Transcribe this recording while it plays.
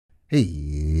It's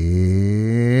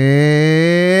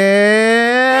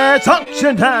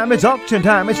auction time. It's auction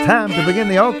time. It's time to begin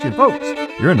the auction, folks.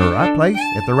 You're in the right place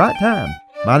at the right time.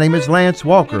 My name is Lance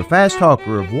Walker, Fast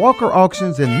Talker of Walker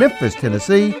Auctions in Memphis,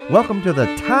 Tennessee. Welcome to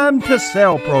the Time to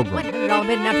Sell program. $100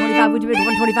 bid now, 25. Would you bid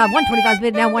 125? 125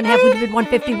 bid now, 1/2. Would you bid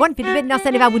 150? 150 bid now,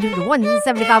 75. Would you bid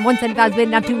 175? 175 bid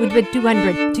now, 2. Would you bid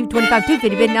 200? 225,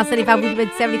 250 bid now, 75. Would you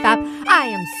bid 75? I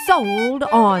am sold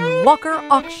on Walker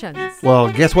Auctions.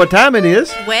 Well, guess what time it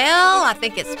is? Well, I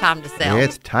think it's time to sell.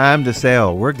 It's time to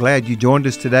sell. We're glad you joined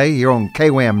us today here on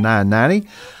KWAM 990.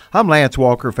 I'm Lance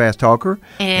Walker, Fast Talker.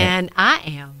 And I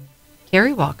am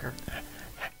Carrie Walker.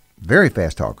 Very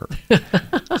fast talker.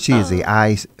 She is the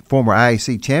former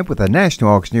IAC champ with the National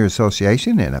Auctioneers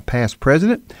Association and a past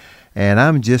president. And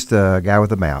I'm just a guy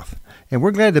with a mouth. And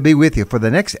we're glad to be with you. For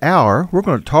the next hour, we're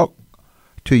going to talk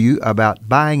to you about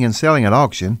buying and selling at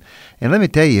auction. And let me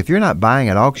tell you, if you're not buying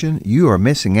at auction, you are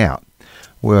missing out.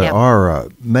 Well, Yep. Our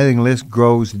mailing list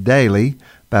grows daily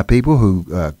by people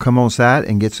who come on site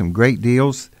and get some great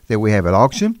deals that we have at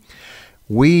auction.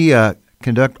 We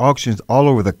conduct auctions all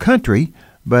over the country,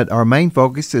 but our main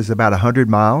focus is about 100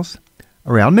 miles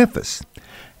around Memphis.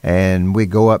 And we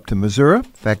go up to Missouri.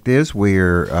 Fact is,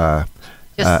 we're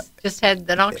Just had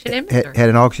an auction in Missouri. had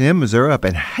an auction in Missouri up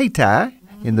in Hayti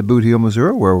in the Boot Hill,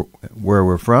 Missouri, where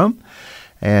we're from,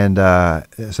 and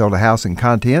sold a house and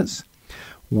contents.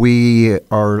 We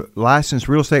are licensed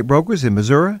real estate brokers in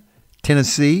Missouri,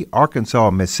 Tennessee, Arkansas,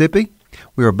 and Mississippi.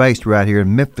 We are based right here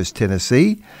in Memphis,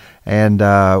 Tennessee, and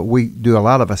we do a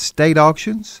lot of estate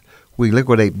auctions. We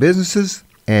liquidate businesses,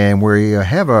 and we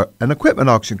have an equipment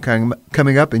auction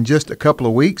coming up in just a couple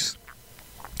of weeks.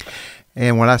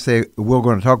 And when I say we're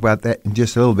going to talk about that in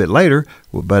just a little bit later,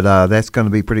 but that's going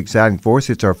to be pretty exciting for us.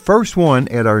 It's our first one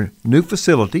at our new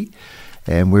facility,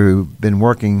 and we've been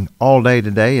working all day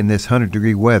today in this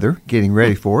 100-degree weather, getting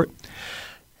ready for it.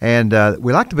 And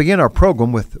we like to begin our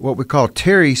program with what we call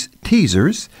Terry's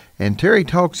Teasers, and Terry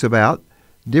talks about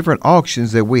different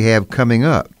auctions that we have coming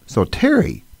up. So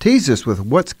Terry, tease us with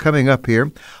what's coming up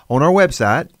here on our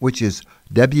website, which is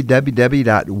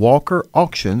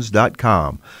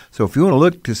www.walkerauctions.com. So if you want to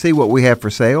look to see what we have for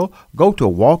sale, go to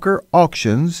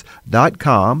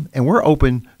walkerauctions.com, and we're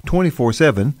open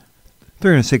 24/7,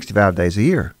 365 days a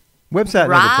year. Website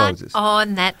never closes.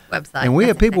 On that website. And we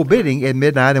have That's people exactly bidding at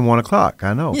midnight and 1 o'clock.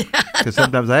 I know. Because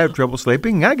sometimes I have trouble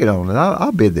sleeping. I get on and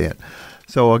I'll bid then.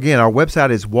 So, again, our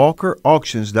website is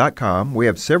walkerauctions.com. We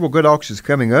have several good auctions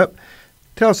coming up.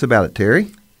 Tell us about it,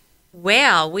 Terry.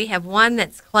 Well, we have one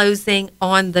that's closing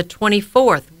on the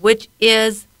 24th, which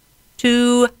is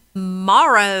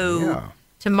tomorrow. Yeah.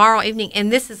 Tomorrow evening. And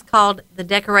this is called the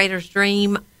Decorator's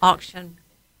Dream Auction.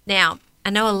 Now, I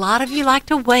know a lot of you like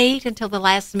to wait until the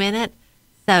last minute,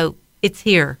 so it's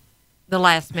here, the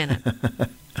last minute.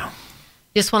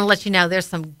 Just want to let you know there's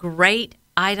some great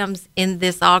items in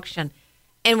this auction.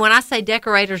 And when I say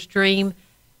decorator's dream,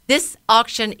 this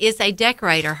auction is a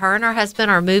decorator. Her and her husband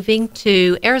are moving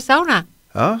to Arizona,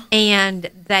 and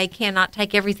they cannot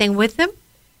take everything with them.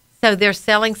 So they're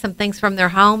selling some things from their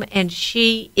home, and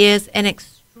she is an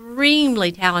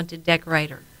extremely talented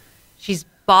decorator. She's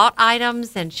bought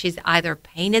items, and she's either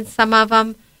painted some of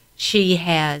them. She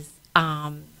has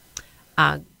got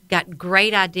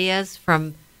great ideas,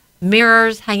 from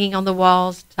mirrors hanging on the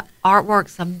walls to artwork,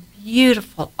 some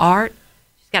beautiful art.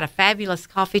 She's got a fabulous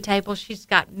coffee table. She's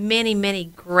got many, many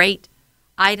great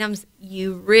items.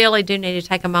 You really do need to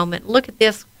take a moment. Look at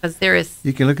this, because there is...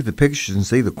 You can look at the pictures and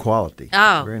see the quality.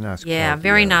 Oh, very nice yeah, quality.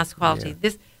 very nice quality.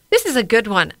 Yeah. This is a good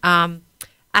one.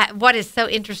 What is so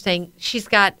interesting, she's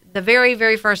got the very,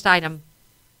 very first item,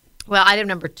 well, item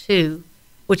number 2,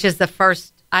 which is the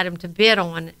first item to bid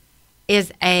on,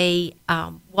 is a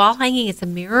wall hanging. It's a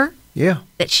mirror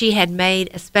that she had made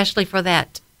especially for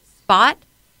that spot.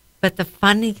 But the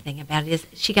funny thing about it is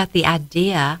she got the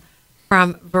idea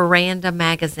from Veranda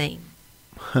Magazine.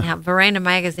 Now, Veranda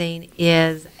Magazine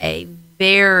is a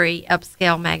very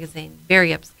upscale magazine,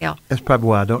 very upscale. That's probably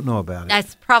why I don't know about it.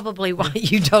 That's probably why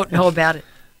you don't know about it.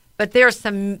 But there are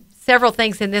several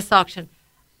things in this auction.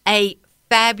 A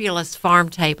fabulous farm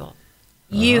table.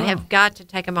 You have got to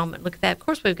take a moment. Look at that. Of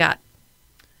course, we've got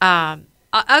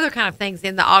other kind of things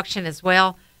in the auction as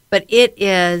well. But it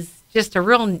is just a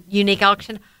real unique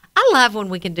auction. I love when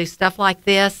we can do stuff like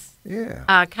this.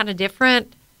 Yeah. Kind of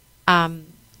different. A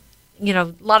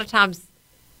lot of times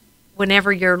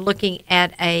whenever you're looking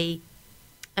at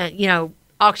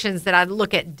auctions that I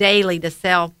look at daily to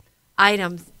sell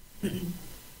items,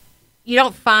 you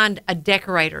don't find a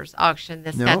decorator's auction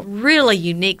that's got really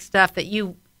unique stuff that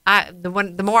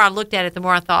the more I looked at it, the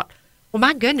more I thought, well,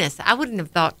 my goodness, I wouldn't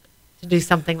have thought to do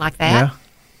something like that.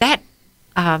 Yeah.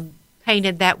 That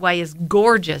painted that way is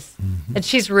gorgeous, and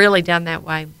she's really done that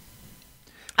way.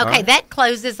 Okay, right. that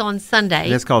closes on Sunday.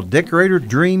 And it's called Decorator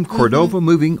Dream Cordova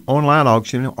Moving Online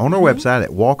Auction on our website at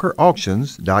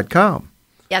walkerauctions.com.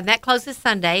 Yeah, and that closes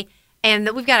Sunday, and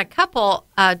we've got a couple,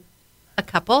 a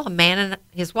man and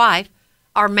his wife,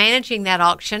 are managing that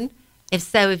auction.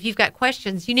 If you've got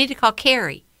questions, you need to call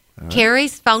Carrie.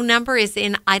 Carrie's phone number is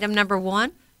in item number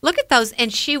 1. Look at those,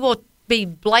 and she will be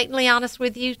blatantly honest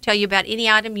with you, tell you about any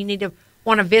item you need to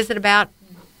want to visit about.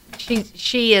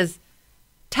 She is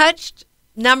touched,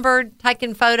 numbered,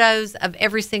 taken photos of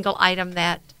every single item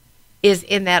that is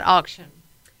in that auction.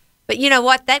 But you know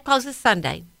what? That closes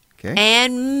Sunday. Okay.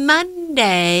 And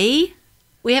Monday,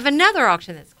 we have another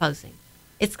auction that's closing.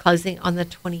 It's closing on the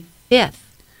 25th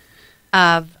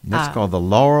of... That's called the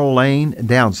Laurel Lane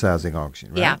Downsizing Auction,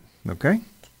 right? Yeah. Okay.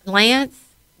 Lance,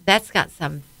 that's got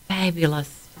some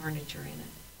fabulous furniture in it.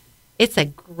 It's a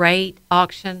great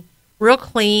auction. Real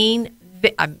clean,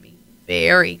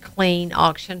 very clean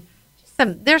auction.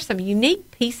 There's some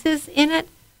unique pieces in it.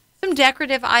 Some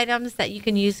decorative items that you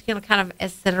can use, kind of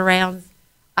as sit-arounds.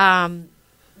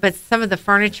 But some of the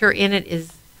furniture in it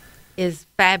is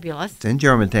fabulous. It's in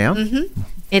Germantown. Mm-hmm.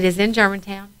 It is in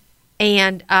Germantown,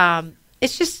 and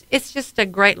it's just a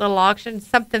great little auction.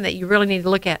 Something that you really need to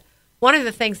look at. One of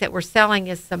the things that we're selling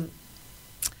is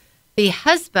the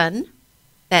husband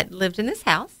that lived in this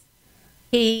house.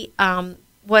 He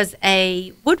was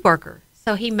a woodworker,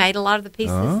 so he made a lot of the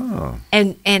pieces. Oh.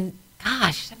 And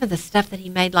gosh, some of the stuff that he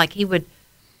made, like he would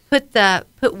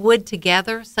put wood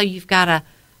together, so you've got a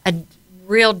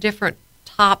real different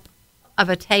top of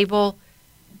a table,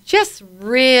 just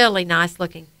really nice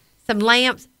looking. Some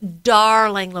lamps,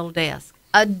 darling little desk,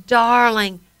 a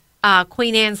darling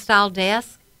Queen Anne style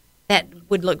desk that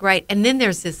would look great. And then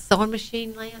there's this sewing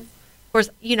machine, Lance. Of course,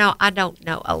 I don't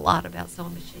know a lot about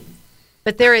sewing machines,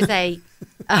 but there is a.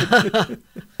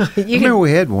 Remember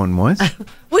we had one once.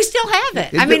 We still have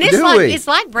it. I mean, it's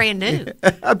like brand new.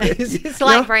 It's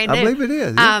like brand new. I believe it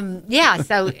is. Yeah.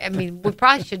 So I mean, we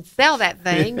probably should sell that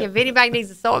thing. If anybody needs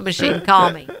a sewing machine,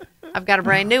 call me. I've got a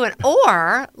brand new one.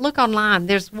 Or look online.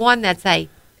 There's one that's a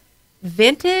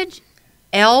vintage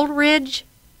Eldridge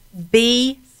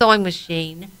B sewing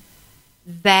machine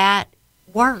that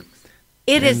works.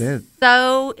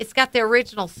 It's got the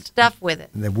original stuff with it.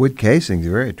 And the wood casing is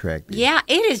very attractive. Yeah,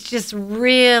 it is just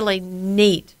really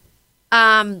neat.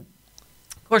 Of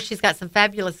course, she's got some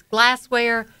fabulous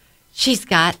glassware. She's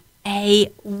got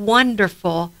a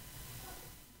wonderful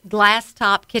glass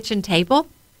top kitchen table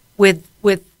with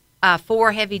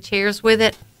 4 heavy chairs with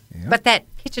it. Yeah. But that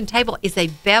kitchen table is a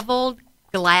beveled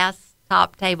glass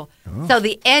top table. Oh. So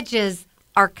the edges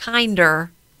are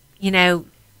kinder,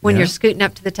 when you're scooting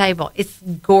up to the table. It's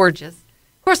gorgeous.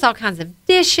 Of course, all kinds of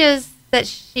dishes that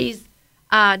she's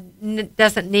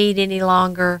doesn't need any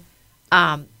longer.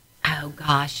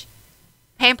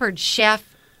 Pampered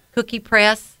Chef cookie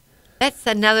press. That's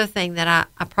another thing that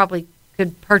I probably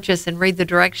could purchase and read the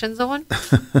directions on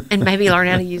and maybe learn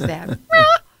how to use that.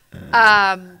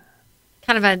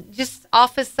 Kind of just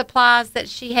office supplies that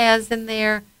she has in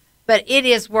there. But it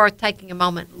is worth taking a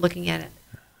moment looking at it.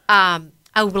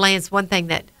 Lance, one thing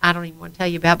that I don't even want to tell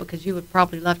you about because you would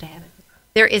probably love to have it.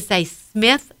 There is a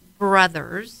Smith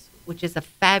Brothers, which is a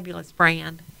fabulous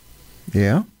brand.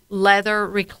 Yeah. Leather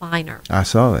recliner. I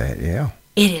saw that, yeah.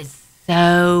 It is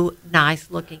so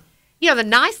nice looking. The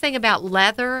nice thing about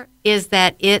leather is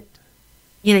that it,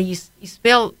 you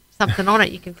spill something on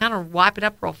it, you can kind of wipe it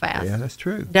up real fast. Yeah, that's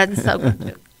true. Doesn't soak into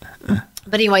it.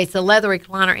 But anyway, it's a leather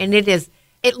recliner, and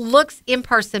it looks in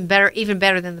person even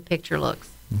better than the picture looks.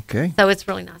 Okay. So it's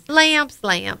really nice. Lamps,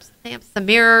 some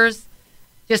mirrors,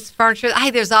 just furniture. Hey,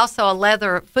 there's also a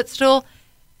leather footstool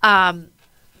that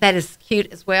is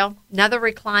cute as well. Another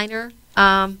recliner.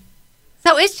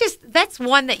 So that's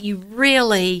one that you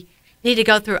really need to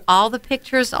go through all the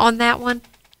pictures on that one.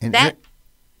 And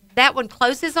that one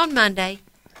closes on Monday.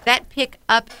 That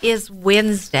pickup is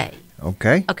Wednesday.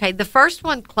 Okay. Okay, the first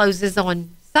one closes on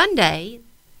Sunday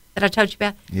that I told you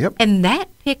about. Yep. And that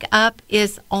pickup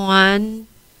is on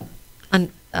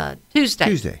Tuesday.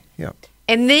 Tuesday, yep.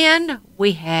 And then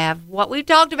we have what we've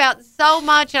talked about so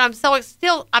much, and I'm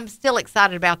still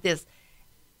excited about this.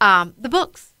 The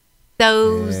books,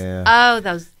 those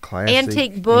classic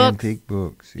antique books. Antique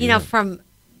books, yeah. From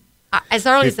as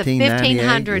early as the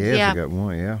 1500s. Yes, I got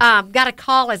one. Yeah. Got a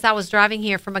call as I was driving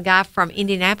here from a guy from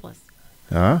Indianapolis,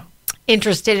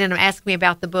 interested in asking me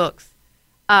about the books.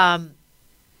 And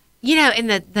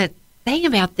the thing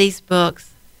about these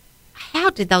books, how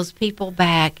did those people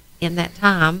back in that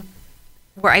time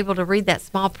were able to read that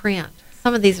small print?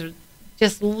 Some of these are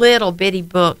just little bitty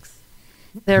books.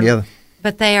 They're, Yeah.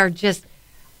 But they are just,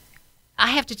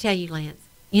 I have to tell you, Lance,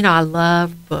 I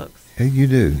love books. Hey, you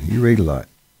do. You read a lot.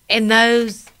 And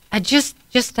those, just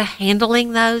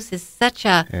handling those is such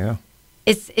a, Yeah.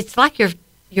 it's like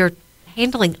you're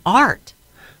handling art.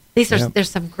 There's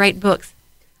some great books.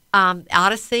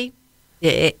 Odyssey,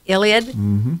 Iliad.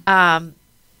 Mm-hmm.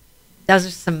 Those are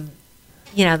some,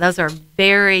 those are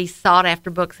very sought after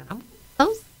books. And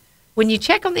those, when you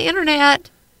check on the internet,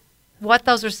 what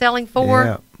those are selling for,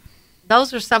 Yeah.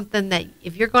 those are something that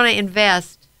if you're going to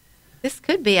invest, this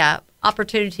could be a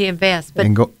opportunity to invest. But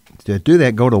And to do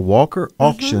that, go to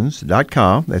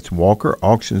walkerauctions.com. That's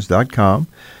walkerauctions.com.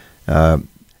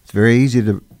 It's very easy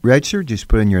to register. Just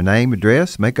put in your name,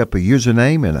 address, make up a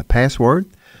username and a password,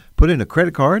 put in a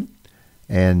credit card,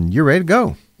 and you're ready to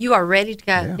go. you are ready to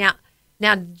go. Yeah.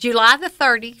 Now, July the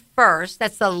 31st,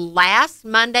 that's the last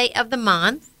Monday of the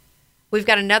month, we've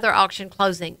got another auction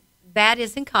closing. That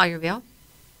is in Collierville.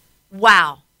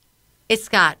 Wow. It's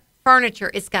got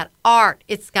furniture. It's got art.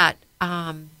 It's got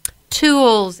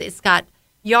tools. It's got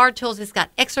yard tools. It's got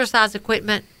exercise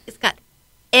equipment. It's got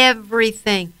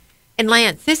everything. And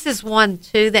Lance, this is one,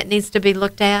 too, that needs to be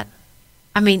looked at.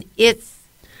 I mean, it's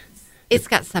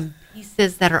got some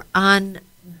pieces that are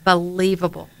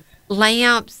unbelievable.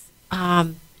 Lamps,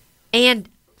 and,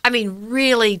 I mean,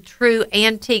 really true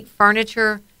antique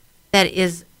furniture that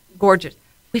is gorgeous.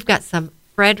 We've got some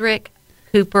Frederick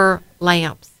Cooper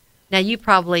lamps. Now, you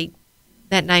probably,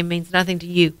 that name means nothing to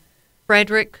you.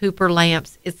 Frederick Cooper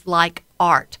lamps. It's like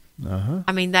art. Uh-huh.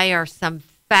 I mean, they are some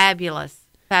fabulous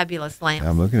lamps.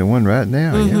 I'm looking at one right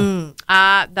now.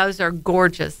 Yeah. Those are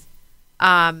gorgeous.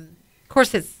 Of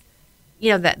course, it's,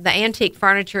 the antique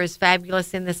furniture is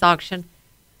fabulous in this auction,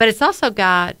 but it's also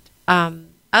got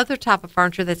other type of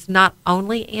furniture that's not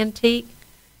only antique.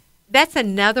 That's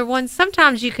another one.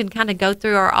 Sometimes you can kind of go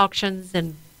through our auctions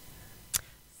and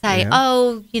say,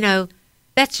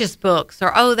 that's just books,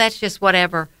 or, oh, that's just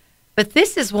whatever. But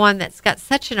this is one that's got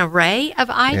such an array of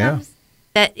items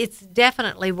that it's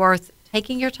definitely worth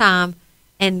taking your time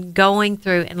and going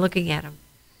through and looking at them.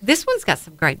 This one's got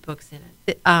some great books in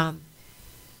it. A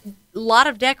lot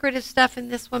of decorative stuff in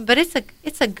this one, but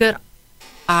it's a good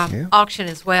auction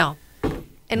as well.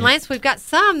 And Lance, we've got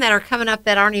some that are coming up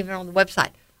that aren't even on the website.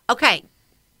 Okay,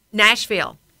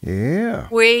 Nashville. Yeah.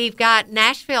 We've got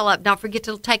Nashville up. Don't forget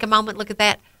to take a moment, look at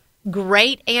that.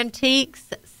 Great antiques,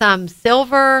 some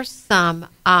silver, some,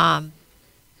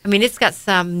 it's got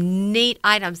some neat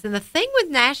items. And the thing with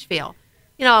Nashville,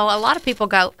 a lot of people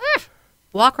go,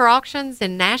 Walker Auctions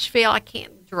in Nashville, I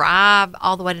can't drive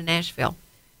all the way to Nashville.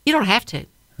 You don't have to.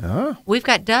 Oh. We've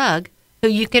got Doug, who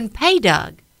you can pay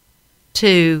Doug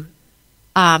to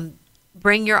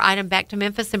bring your item back to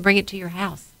Memphis and bring it to your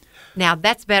house. Now,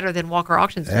 that's better than Walker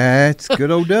Auctions. That's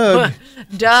good old Doug.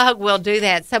 Doug will do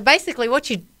that. So basically what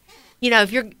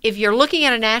if you're looking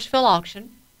at a Nashville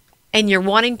auction and you're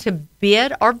wanting to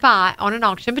bid or buy on an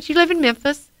auction, but you live in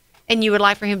Memphis and you would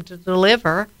like for him to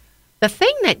deliver, the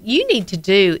thing that you need to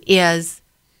do is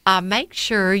make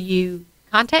sure you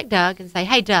contact Doug and say,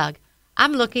 hey, Doug,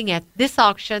 I'm looking at this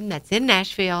auction that's in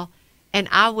Nashville, and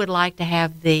I would like to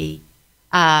have there's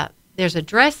a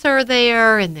dresser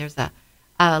there, and there's a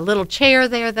little chair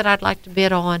there that I'd like to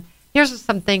bid on. Here's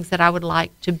some things that I would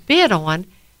like to bid on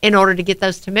in order to get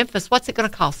those to Memphis. What's it going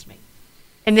to cost me?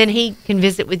 And then he can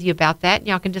visit with you about that, and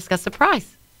y'all can discuss the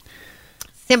price.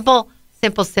 Simple,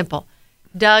 simple, simple.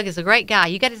 Doug is a great guy.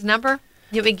 You got his number?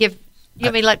 You want me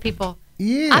to let people?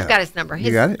 Yeah. I've got his number.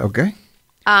 You got it? Okay.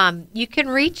 You can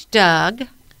reach Doug.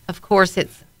 Of course,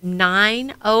 it's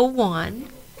 901,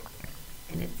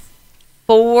 and it's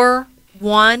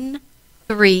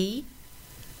 413,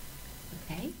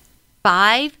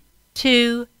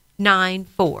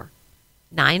 5294.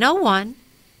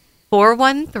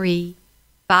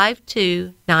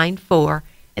 901-413-5294,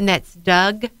 and that's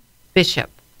Doug Bishop.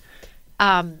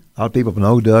 A lot of people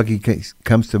know Doug. He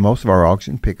comes to most of our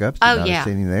auction pickups. Yeah.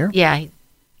 Sitting there. Yeah,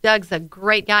 Doug's a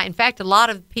great guy. In fact, a lot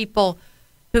of people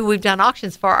who we've done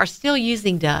auctions for are still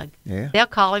using Doug. Yeah. They'll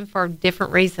call him for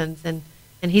different reasons, and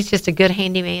he's just a good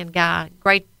handyman guy.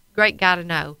 Great guy to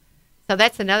know. So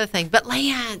that's another thing. But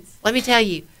Lance, let me tell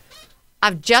you,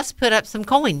 I've just put up some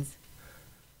coins.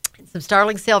 Some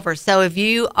sterling silver. So if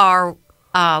you are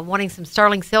wanting some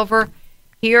sterling silver,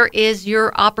 here is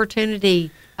your opportunity.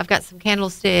 I've got some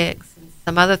candlesticks and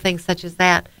some other things such as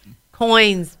that.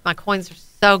 Coins. My coins are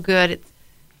so good.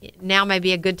 Now may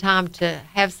be a good time to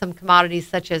have some commodities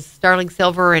such as sterling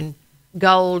silver and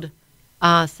gold.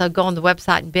 So go on the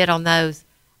website and bid on those.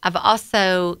 I've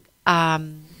also,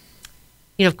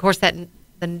 of course, that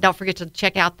then don't forget to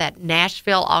check out that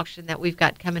Nashville auction that we've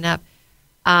got coming up.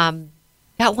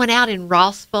 Got one out in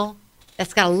Rossville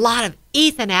that's got a lot of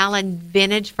Ethan Allen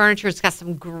vintage furniture. It's got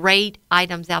some great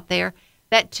items out there.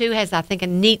 That, too, has, I think, a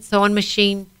neat sewing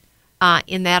machine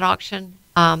in that auction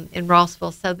in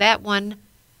Rossville. So that one,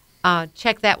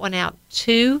 check that one out,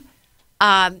 too.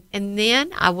 And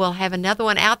then I will have another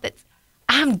one out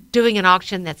I'm doing an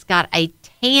auction that's got a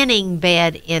tanning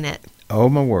bed in it. Oh,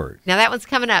 my word. Now, that one's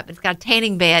coming up. It's got a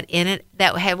tanning bed in it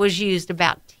that was used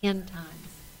about 10 times.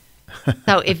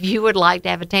 So if you would like to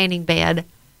have a tanning bed,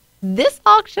 this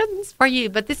auction's for you.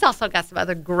 But this also got some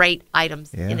other great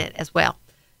items in it as well.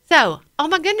 So, oh,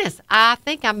 my goodness, I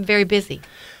think I'm very busy.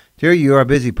 Terry, you are a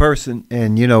busy person,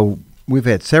 and, we've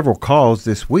had several calls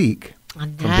this week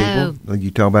from people.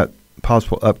 You talk about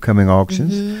possible upcoming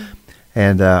auctions. Mm-hmm.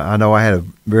 And I know I had a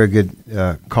very good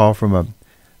call from a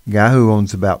guy who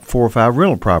owns about 4 or 5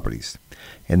 rental properties.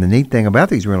 And the neat thing about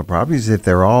these rental properties is if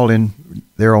they're on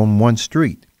one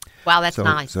street. Wow, that's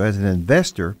nice. So as an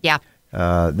investor, yeah,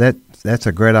 that's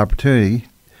a great opportunity.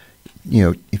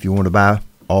 If you want to buy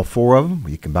all 4 of them,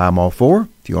 you can buy them all 4.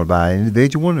 If you want to buy an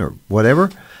individual one or whatever,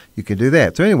 you can do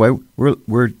that. So anyway,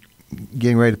 we're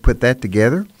getting ready to put that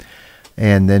together.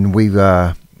 And then we've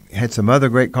had some other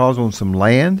great calls on some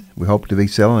land. We hope to be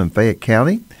selling in Fayette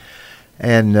County.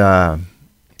 And I've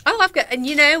got, and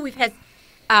we've had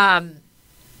a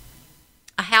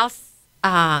house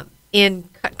in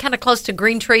kind of close to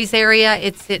Green Trees area.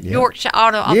 It's at Yorkshire,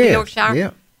 off of Yorkshire.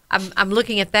 Yeah. I'm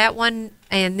looking at that one,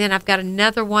 and then I've got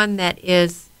another one that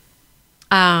is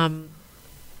kind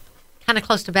of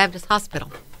close to Baptist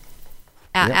Hospital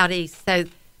out east. So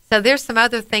there's some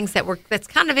other things that's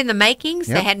kind of in the makings.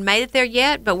 They hadn't made it there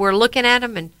yet, but we're looking at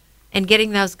them and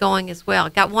getting those going as well.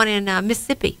 Got one in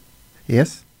Mississippi.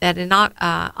 Yes. That in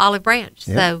Olive Branch.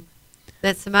 Yep. So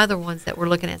that's some other ones that we're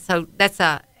looking at. So that's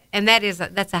a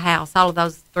house. All of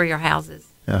those 3 are houses.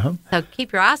 Uh-huh. So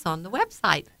keep your eyes on the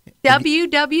website,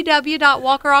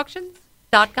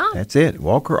 www.walkerauctions.com. That's it,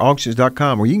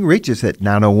 walkerauctions.com, or you can reach us at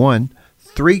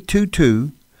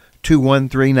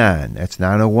 901-322-2139. That's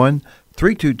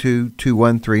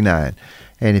 901-322-2139.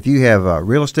 And if you have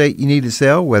real estate you need to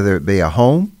sell, whether it be a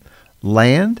home,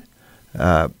 land,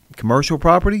 commercial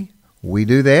property, we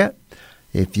do that.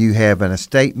 If you have an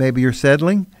estate maybe you're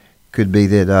settling, could be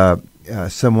that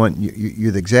someone,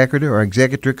 you're the executor or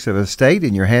executrix of a estate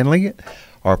and you're handling it,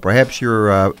 or perhaps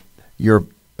your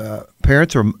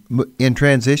parents are in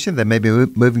transition. They may be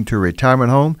moving to a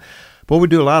retirement home. But we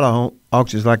do a lot of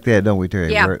auctions like that, don't we,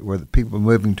 Terry? Yeah. Where the people are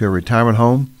moving to a retirement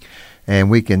home, and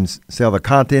we can sell the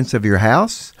contents of your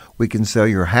house. We can sell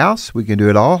your house. We can do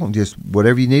it all, and just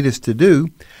whatever you need us to do.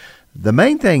 The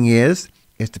main thing is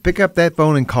to pick up that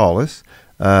phone and call us.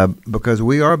 Because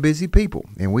we are busy people,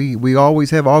 and we always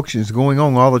have auctions going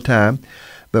on all the time,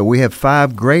 but we have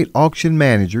 5 great auction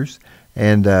managers,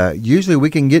 and usually we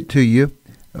can get to you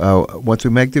once we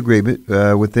make the agreement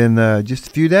within just a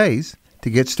few days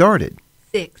to get started.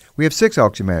 6. We have 6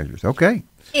 auction managers. Okay.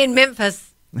 In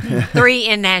Memphis, 3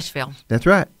 in Nashville. That's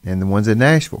right, and the ones in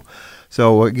Nashville.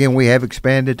 So again, we have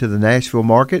expanded to the Nashville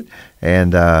market,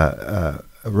 and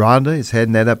Rhonda is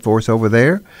heading that up for us over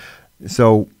there.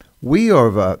 So we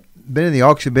have been in the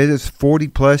auction business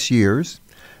 40-plus years,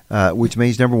 which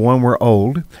means, number 1, we're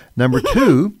old. Number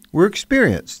 2, we're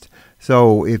experienced.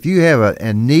 So if you have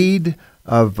a need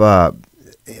of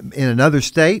in another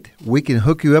state, we can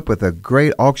hook you up with a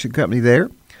great auction company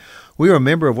there. We are a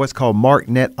member of what's called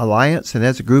MarkNet Alliance, and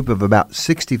that's a group of about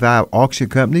 65 auction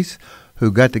companies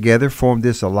who got together, formed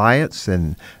this alliance,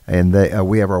 and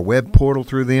we have our web portal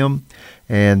through them,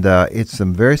 and it's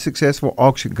some very successful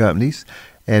auction companies.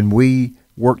 And we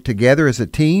work together as a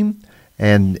team.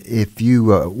 And if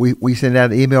you, we send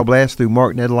out an email blast through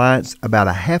MarkNet Alliance, about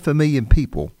 500,000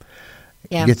 people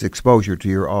gets exposure to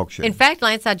your auction. In fact,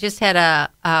 Lance, I just had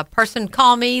a person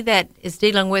call me that is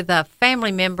dealing with a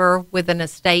family member with an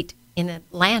estate in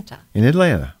Atlanta.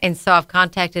 And so I've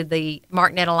contacted the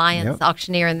MarkNet Alliance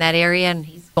auctioneer in that area, and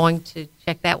he's going to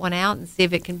check that one out and see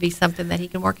if it can be something that he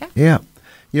can work out. Yeah.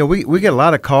 We get a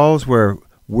lot of calls where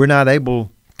we're not able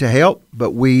to help,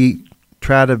 but we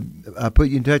try to put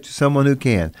you in touch with someone who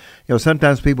can.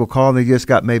 Sometimes people call and they just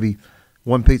got maybe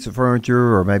one piece of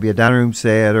furniture or maybe a dining room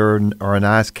set or a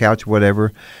nice couch,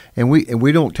 whatever, and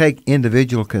we don't take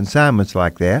individual consignments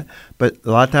like that. But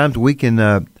a lot of times we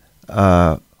can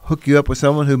hook you up with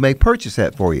someone who may purchase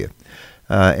that for you.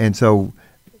 And so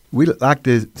we like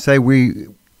to say we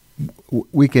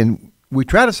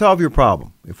try to solve your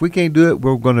problem. If we can't do it,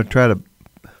 we're going to try to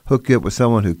hook you up with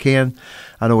someone who can.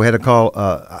 I know we had a call.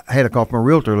 I had a call from a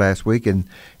realtor last week, and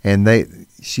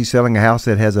she's selling a house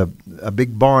that has a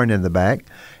big barn in the back,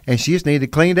 and she just needed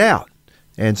it cleaned out.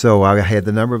 And so I had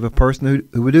the number of a person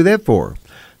who would do that for her.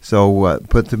 So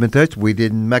put them in touch. We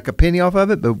didn't make a penny off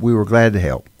of it, but we were glad to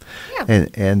help. Yeah.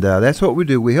 And that's what we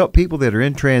do. We help people that are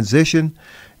in transition,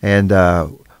 and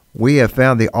we have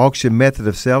found the auction method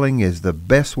of selling is the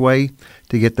best way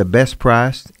to get the best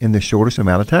price in the shortest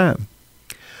amount of time.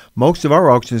 Most of our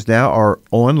auctions now are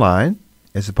online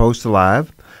as opposed to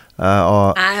live.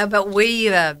 But we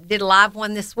did a live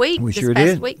one this week. We this sure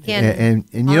past did. Weekend.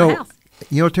 And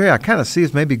you know, Terry, I kind of see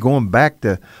us maybe going back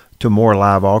to more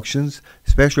live auctions,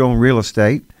 especially on real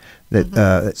estate.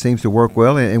 That seems to work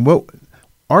well. And what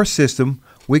our system,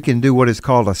 we can do what is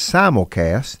called a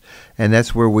simulcast, and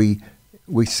that's where we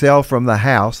sell from the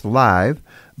house live.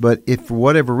 But if for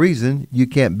whatever reason you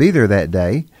can't be there that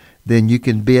day, then you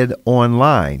can bid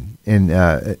online,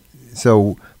 and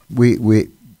so we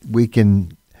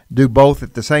can do both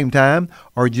at the same time,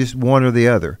 or just one or the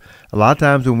other. A lot of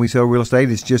times when we sell real estate,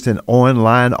 it's just an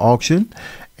online auction,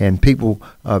 and people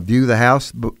view the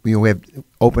house. But we have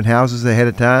open houses ahead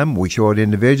of time. We show it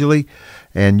individually,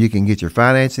 and you can get your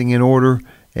financing in order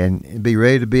and be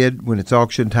ready to bid when it's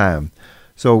auction time.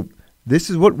 So this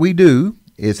is what we do: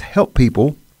 is help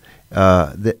people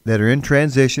that are in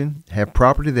transition, have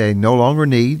property they no longer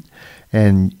need,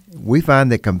 and we find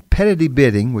that competitive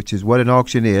bidding, which is what an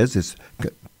auction is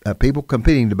people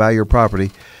competing to buy your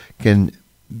property, can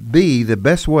be the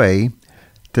best way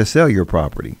to sell your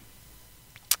property.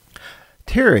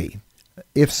 Terry,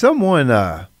 if someone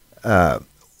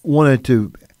wanted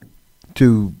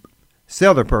to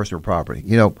sell their personal property,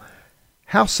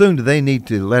 how soon do they need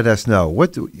to let us know?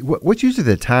 What's usually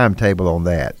the timetable on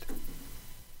that?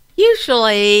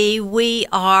 Usually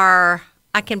I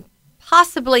can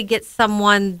possibly get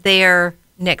someone there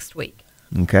next week.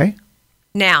 Okay.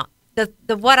 Now,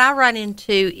 the what I run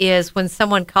into is when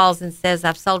someone calls and says,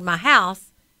 I've sold my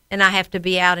house and I have to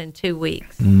be out in 2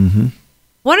 weeks. Mm-hmm.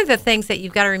 One of the things that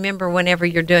you've got to remember whenever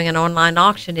you're doing an online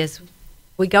auction is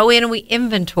we go in and we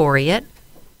inventory it,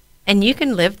 and you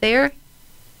can live there,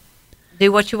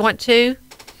 do what you want to.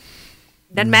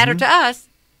 Doesn't matter to us.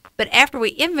 But after we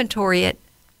inventory it,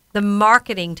 the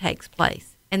marketing takes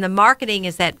place. And the marketing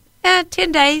is at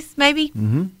 10 days maybe.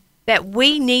 That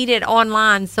we need it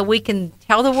online so we can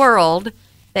tell the world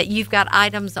that you've got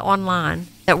items online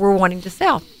that we're wanting to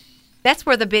sell. That's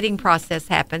where the bidding process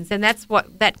happens, and that's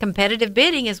what that competitive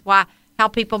bidding is how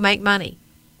people make money.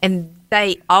 And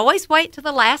they always wait to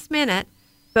the last minute,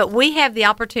 but we have the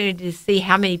opportunity to see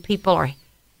how many people are,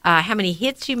 how many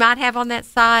hits you might have on that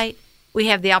site. We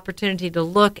have the opportunity to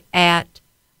look at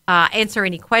answer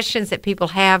any questions that people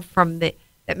have that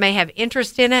may have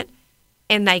interest in it.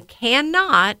 And they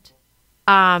cannot,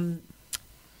 they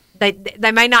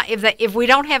may not, if we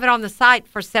don't have it on the site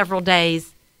for several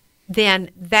days, then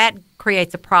that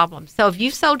creates a problem. So if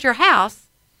you've sold your house,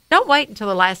 don't wait until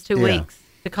the last 2 weeks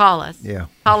to call us. Yeah.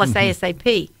 Call us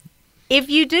ASAP. If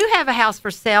you do have a house for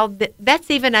sale,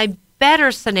 that's even a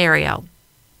better scenario,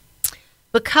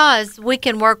 because we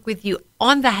can work with you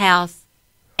on the house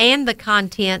and the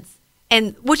contents,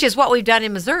 and which is what we've done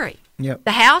in Missouri. Yep.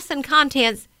 The house and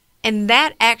contents. And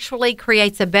that actually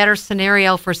creates a better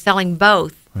scenario for selling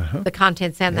both the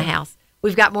contents and the house.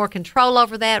 We've got more control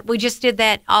over that. We just did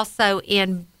that also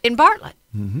in Bartlett.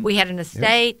 We had an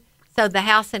estate, so the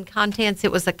house and contents,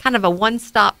 it was a kind of a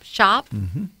one-stop shop,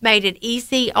 made it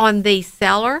easy on the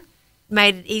seller,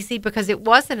 made it easy because it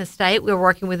was an estate. We were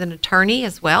working with an attorney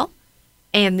as well,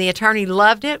 and the attorney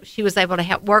loved it. She was able to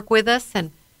help work with us, and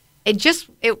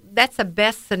that's the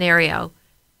best scenario.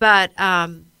 But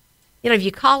if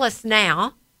you call us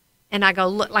now, and I go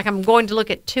look, like I'm going to look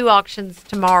at 2 auctions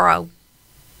tomorrow,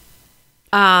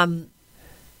 I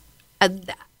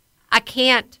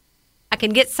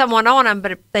can get someone on them,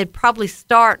 but they'd probably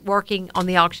start working on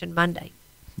the auction Monday.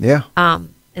 Yeah.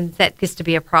 And that gets to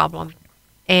be a problem.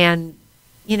 And,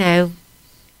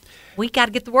 we got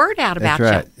to get the word out about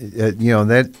That's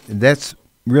right. That's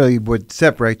really what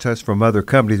separates us from other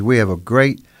companies. We have a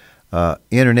great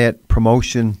internet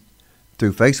promotion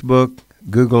through Facebook,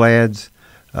 Google Ads.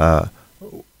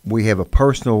 We have a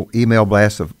personal email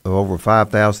blast of over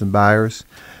 5,000 buyers,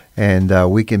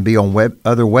 and we can be on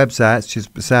other websites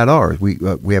just beside ours. We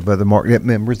have other market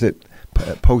members that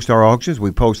post our auctions. We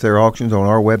post their auctions on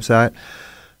our website.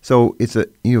 So it's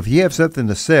if you have something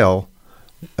to sell,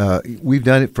 we've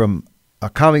done it from a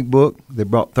comic book that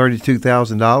brought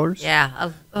 $32,000.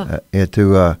 Yeah.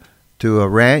 To a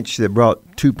ranch that brought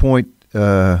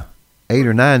 2.8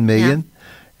 or 9 million. Yeah.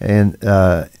 And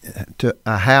to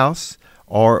a house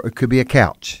or it could be a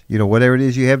couch. Whatever it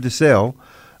is you have to sell,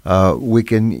 we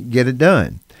can get it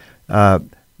done.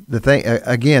 The thing,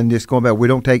 again, just going back, we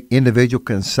don't take individual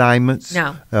consignments.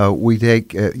 No. We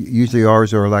take, usually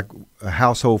ours are like a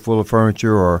household full of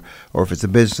furniture, or if it's a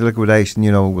business liquidation,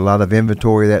 a lot of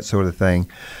inventory, that sort of thing.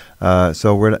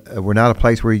 So we're not a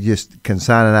place where you just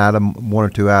consign an item, one or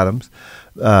two items,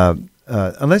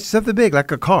 unless it's something big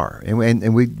like a car,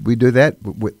 and we do that,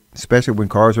 especially when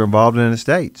cars are involved in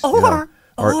estates.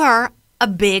 Or a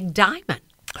big diamond.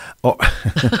 Oh,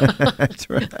 that's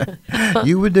right.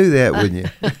 You would do that, wouldn't you?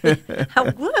 I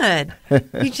would.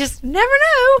 You just never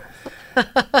know.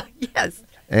 Yes.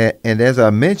 And as I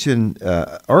mentioned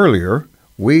earlier,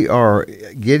 we are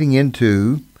getting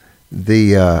into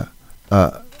the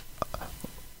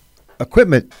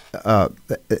equipment.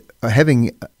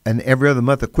 Having an every other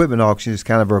month equipment auction is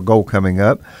kind of our goal coming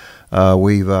up.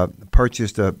 We've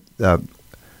purchased a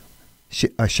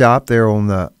shop there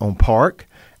on Park.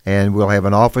 And we'll have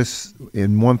an office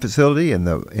in one facility and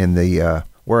the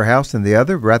warehouse in the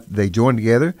other. They join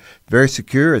together. Very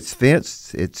secure. It's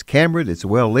fenced. It's cambered. It's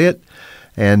well lit,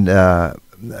 and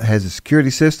has a security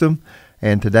system.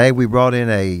 And today we brought in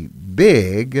a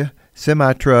big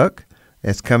semi truck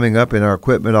that's coming up in our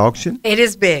equipment auction. It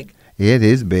is big. It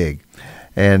is big,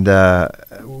 and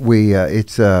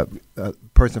it's a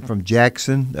person from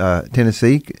Jackson,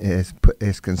 Tennessee,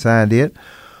 has consigned it.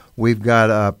 We've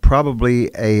got we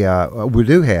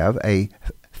do have a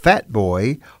Fat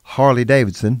Boy Harley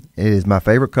Davidson. It is my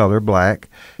favorite color, black.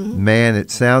 Mm-hmm. Man, it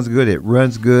sounds good. It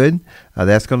runs good.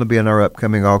 That's going to be in our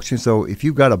upcoming auction. So if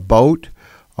you've got a boat,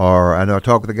 or I know I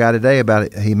talked with a guy today about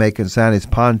it, he may consign his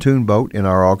pontoon boat in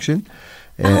our auction.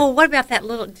 What about that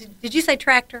little, did you say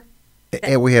tractor?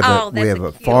 And we have a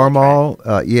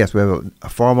Farmall. Yes, we have a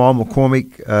Farmall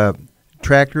McCormick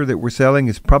tractor that we're selling.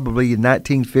 Is probably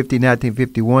 1950,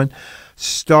 1951.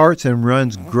 Starts and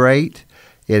runs great.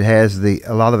 It has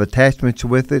a lot of attachments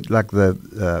with it, like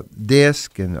the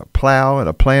disc and a plow and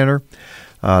a planter.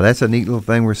 That's a neat little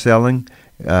thing we're selling.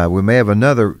 We may have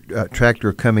another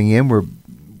tractor coming in. We're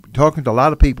talking to a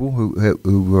lot of people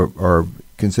who are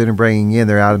considering bringing in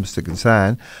their items to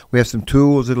consign. We have some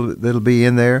tools that'll be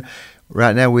in there.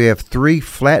 Right now we have 3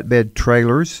 flatbed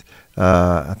trailers.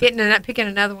 Picking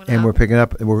another one up. And we're picking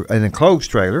up an enclosed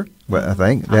trailer, I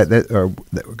think. That we're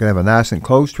going to have a nice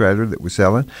enclosed trailer that we're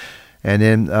selling. And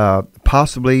then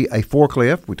possibly a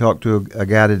forklift. We talked to a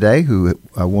guy today who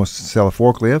wants to sell a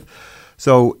forklift.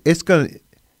 So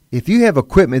if you have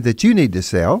equipment that you need to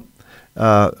sell,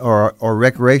 or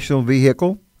recreational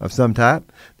vehicle of some type,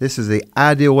 this is the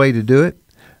ideal way to do it.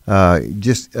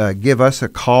 Just give us a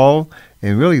call.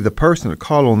 And really the person to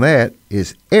call on that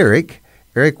is Eric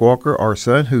Walker, our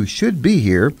son, who should be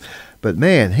here. But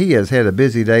man, he has had a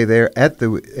busy day there at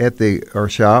our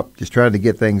shop, just trying to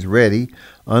get things ready,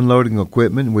 unloading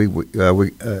equipment. We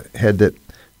had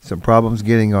some problems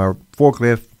getting our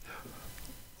forklift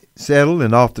settled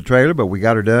and off the trailer, but we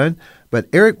got her done. But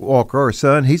Eric Walker, our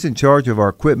son, he's in charge of our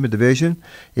equipment division.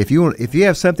 If you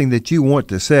have something that you want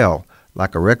to sell,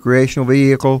 like a recreational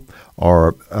vehicle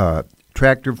or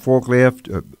tractor,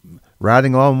 forklift,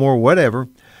 riding lawnmower, whatever,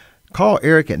 call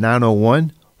Eric at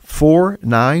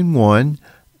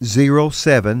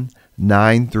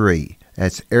 901-491-0793.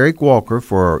 That's Eric Walker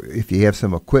for if you have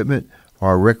some equipment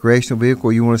or a recreational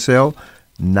vehicle you want to sell,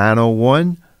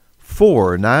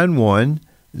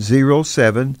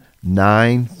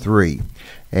 901-491-0793.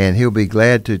 And he'll be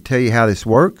glad to tell you how this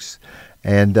works.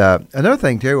 And another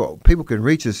thing, Terry, people can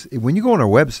reach us. When you go on our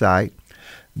website,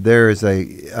 there is a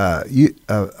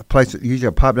place that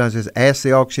usually pop down that says Ask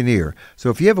the Auctioneer. So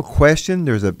if you have a question,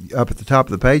 there's up at the top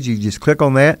of the page. You just click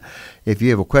on that. If you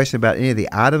have a question about any of the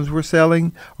items we're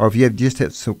selling, or if you have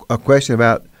a question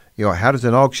about how does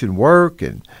an auction work,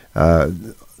 and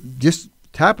just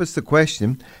type us the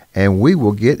question, and we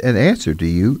will get an answer to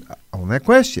you on that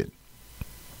question.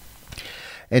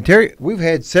 And Terry, we've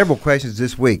had several questions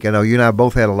this week. I know you and I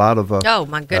both had a lot of oh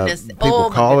my goodness, people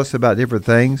call us about different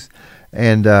things.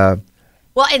 And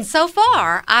and so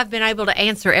far, I've been able to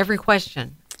answer every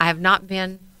question. I have not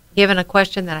been given a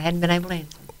question that I hadn't been able to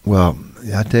answer. Well,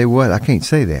 I tell you what, I can't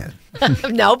say that.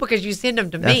 No, because you send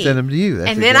them to me. I send them to you.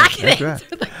 Then I can answer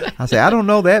right. I say, I don't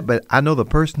know that, but I know the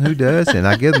person who does, and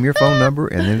I give them your phone number,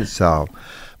 and then it's solved.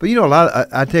 But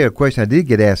I tell you a question I did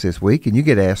get asked this week, and you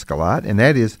get asked a lot, and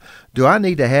that is, do I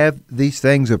need to have these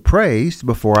things appraised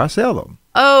before I sell them?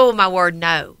 Oh, my word,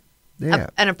 no. Yeah.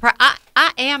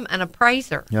 I am an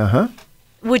appraiser. Uh-huh.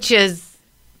 Which is,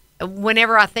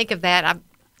 whenever I think of that,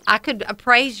 I could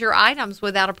appraise your items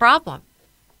without a problem.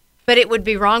 But it would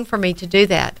be wrong for me to do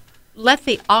that. Let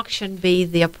the auction be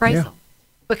the appraisal. Yeah.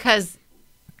 Because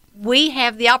we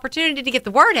have the opportunity to get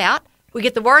the word out. We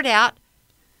get the word out.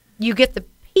 You get the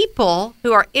people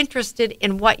who are interested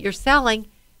in what you're selling,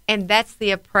 and that's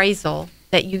the appraisal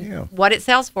that what it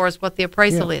sells for is what the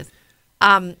appraisal is.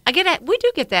 We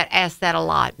do get that asked that a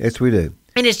lot. Yes, we do.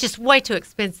 And it's just way too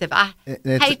expensive. I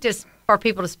hate for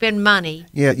people to spend money.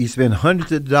 Yeah, you spend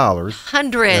hundreds of dollars.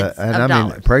 Hundreds and of I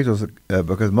dollars. mean appraisals,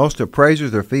 because most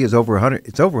appraisers, their fee is over $100.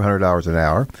 It's over $100 an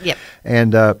hour. Yep.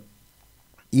 And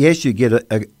yes, you get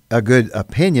a good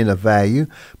opinion of value,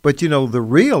 but the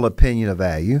real opinion of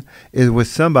value is when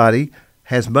somebody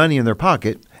has money in their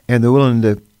pocket and they're willing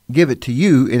to give it to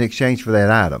you in exchange for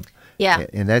that item. Yeah.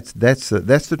 And that's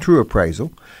the true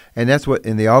appraisal, and that's what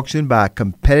in the auction by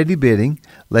competitive bidding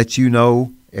lets you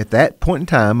know at that point in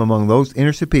time among those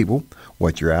interested people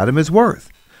what your item is worth.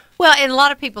 Well, and a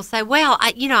lot of people say, well,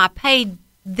 I paid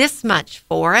this much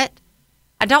for it.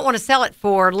 I don't want to sell it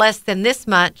for less than this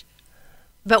much.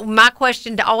 But my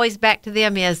question to always back to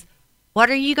them is, what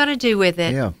are you going to do with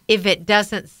it if it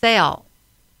doesn't sell?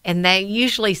 And they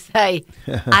usually say,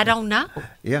 I don't know.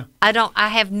 Yeah. I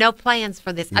have no plans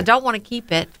for this. I don't want to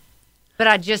keep it, but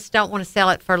I just don't want to sell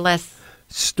it for less.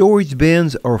 Storage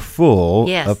bins are full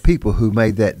of people who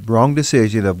made that wrong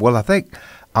decision of, well, I think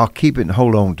I'll keep it and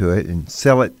hold on to it and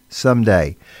sell it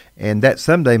someday. And that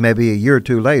someday may be a year or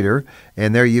two later,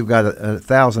 and there you've got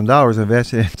 $1,000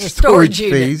 invested in storage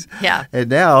fees. Yeah. And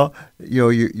now,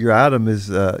 your item is,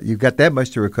 you've got that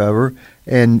much to recover,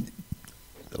 and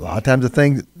a lot of times the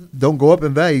things don't go up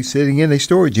in value sitting in a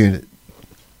storage unit.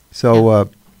 So,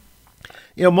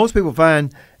 most people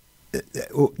find,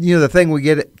 the thing we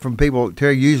get from people,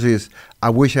 Terry, usually is, I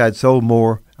wish I'd sold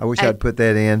more. I wish I'd put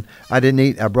that in. I didn't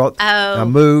eat. I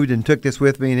moved and took this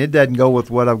with me, and it doesn't go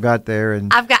with what I've got there.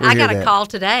 And I got a call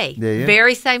today. Yeah.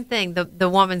 Very same thing. The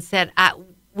woman said,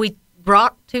 we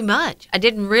brought too much. I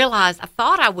didn't realize. I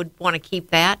thought I would want to keep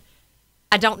that.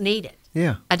 I don't need it.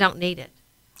 Yeah. I don't need it.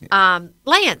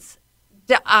 Lance,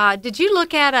 did you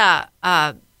look at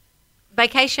a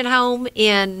vacation home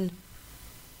in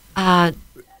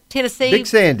Tennessee? Big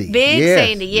Sandy. Big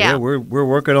Sandy, yeah. We're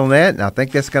working on that, and I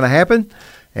think that's going to happen.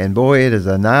 And boy, it is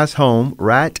a nice home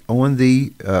right on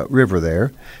the river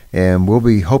there, and we'll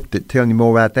be telling you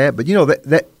more about that. But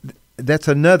that's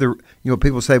another.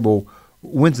 People say, well,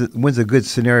 when's a good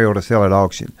scenario to sell at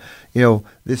auction?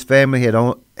 This family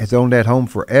has owned that home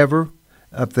forever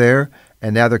up there,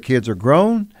 and now their kids are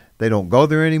grown. They don't go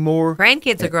there anymore.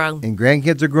 Grandkids are grown. And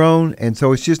grandkids are grown, and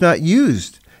so it's just not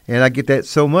used. And I get that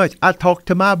so much. I talked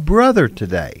to my brother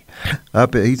today.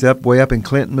 He's way up in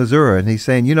Clinton, Missouri, and he's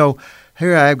saying,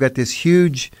 here I've got this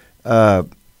huge party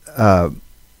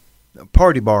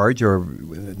barge, or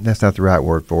that's not the right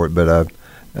word for it, but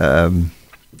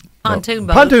pontoon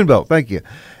boat. Pontoon boat, thank you.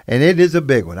 And it is a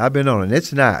big one. I've been on it, and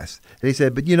it's nice. And he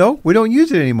said, but we don't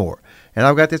use it anymore. And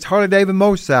I've got this Harley-Davidson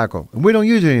motorcycle, and we don't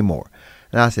use it anymore.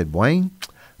 And I said, Wayne,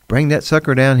 bring that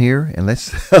sucker down here and let's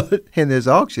sell it in this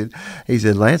auction. He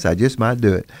said, Lance, I just might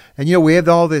do it. And, we have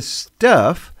all this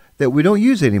stuff that we don't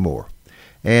use anymore.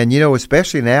 And,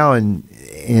 especially now in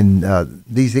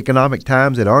these economic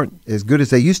times that aren't as good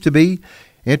as they used to be,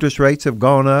 interest rates have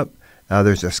gone up.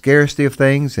 There's a scarcity of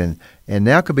things, and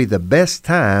now could be the best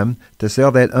time to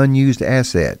sell that unused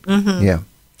asset. Mm-hmm. Yeah.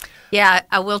 Yeah,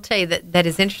 I will tell you that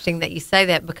is interesting that you say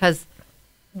that, because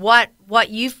what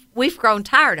we've grown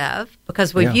tired of,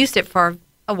 because we've used it for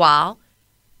a while,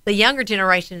 the younger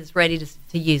generation is ready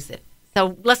to use it.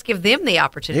 So let's give them the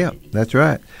opportunity. Yeah, that's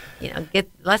right.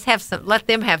 Let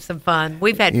them have some fun.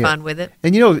 We've had fun with it.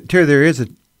 And Terry, there is a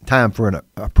time for an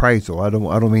appraisal. I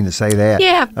don't mean to say that.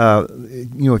 Yeah.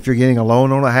 If you're getting a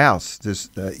loan on a house,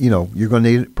 just you're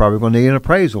probably going to need an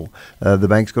appraisal. The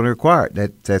bank's going to require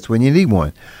it. That's when you need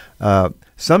one.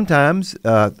 Sometimes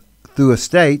through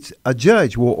estates, a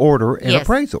judge will order an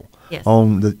appraisal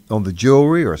on the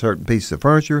jewelry or certain pieces of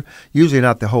furniture. Usually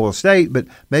not the whole estate, but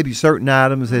maybe certain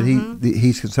items that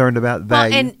he's concerned about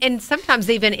value. Well, and sometimes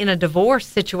even in a divorce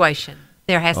situation,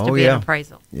 there has to be an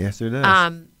appraisal. Yes, there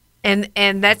does.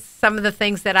 And that's some of the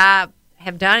things that I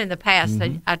have done in the past.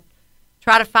 Mm-hmm. I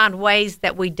try to find ways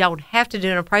that we don't have to do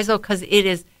an appraisal, because it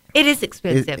is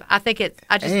expensive. I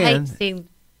just hate seeing,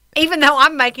 even though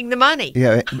I'm making the money.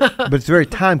 Yeah, but it's very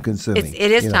time consuming.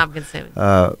 It is time consuming.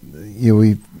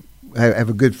 We have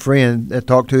a good friend I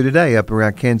talked to today up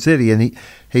around Kansas City, and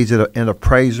he's an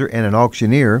appraiser and an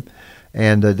auctioneer,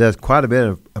 and does quite a bit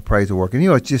of appraisal work. And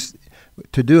it's just,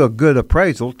 to do a good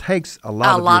appraisal takes a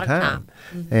lot of time.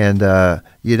 Mm-hmm. And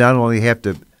you not only have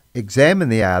to examine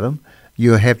the item,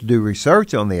 you have to do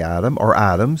research on the item or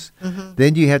items. Mm-hmm.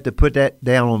 Then you have to put that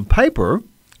down on paper,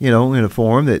 in a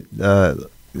form that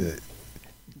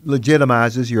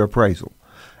legitimizes your appraisal.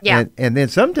 Yeah. And then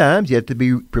sometimes you have to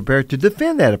be prepared to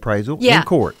defend that appraisal in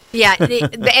court. Yeah,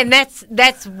 and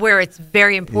that's where it's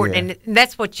very important, Yeah. and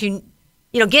that's what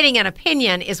getting an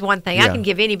opinion is one thing. I Yeah. can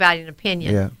give anybody an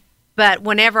opinion. Yeah. But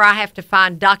whenever I have to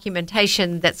find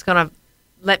documentation that's going to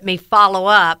let me follow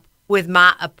up with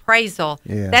my appraisal,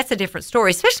 that's a different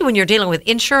story, especially when you're dealing with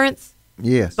insurance.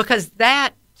 Yes. Because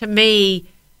that, to me,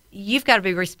 you've got to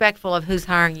be respectful of who's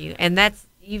hiring you, and that's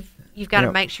you've got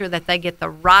to make sure that they get the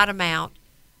right amount,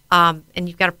 and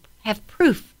you've got to have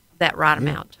proof of that right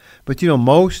amount. But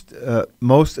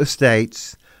most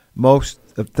estates, most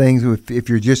of things, if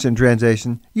you're just in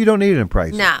transition, you don't need an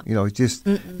appraisal. No. It's just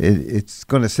it's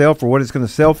going to sell for what it's going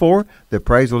to sell for. The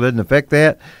appraisal doesn't affect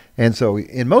that, and so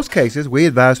in most cases, we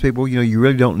advise people, you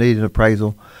really don't need an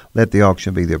appraisal. Let the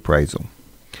auction be the appraisal.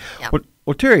 Yep.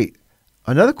 Well, Terry,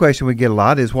 another question we get a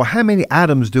lot is, well, how many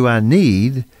items do I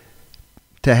need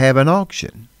to have an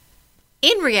auction?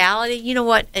 In reality, you know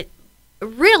what?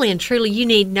 Really and truly, you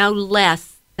need no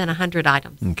less than 100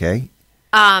 items. Okay.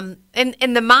 And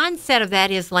the mindset of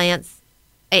that is, Lance,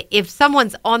 if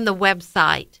someone's on the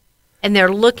website and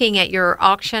they're looking at your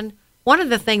auction, one of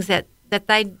the things that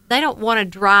they don't want to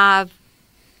drive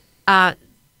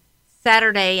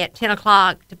Saturday at 10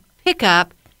 o'clock to pick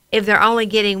up if they're only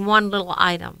getting one little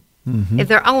item, if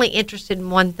they're only interested in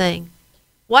one thing.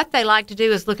 What they like to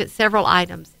do is look at several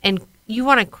items, and you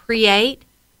want to create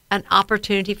an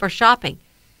opportunity for shopping.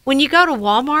 When you go to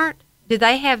Walmart, do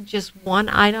they have just one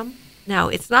item? No,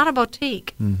 it's not a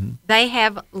boutique. They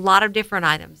have a lot of different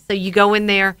items. So you go in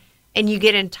there and you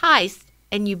get enticed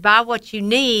and you buy what you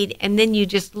need, and then you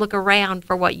just look around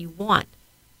for what you want.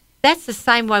 That's the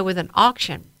same way with an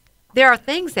auction. There are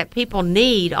things that people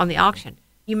need on the auction.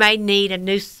 You may need a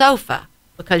new sofa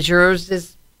because yours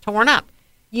is torn up.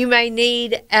 You may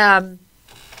need a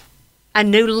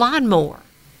new lawnmower,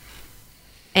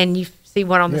 and you see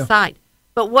one on the side.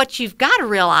 But what you've got to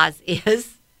realize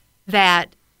is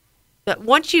that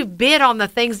once you bid on the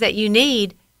things that you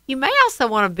need, you may also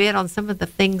want to bid on some of the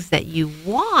things that you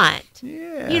want.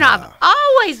 Yeah. I've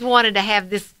always wanted to have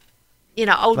this,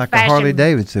 old-fashioned... Like a Harley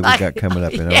Davidson we got coming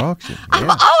up in our auction. Yeah.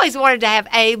 I've always wanted to have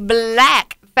a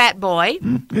black Fat Boy.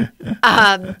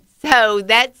 So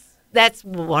that's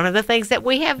one of the things that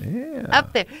we have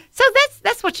up there. So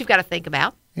that's what you've got to think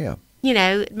about. Yeah.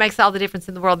 It makes all the difference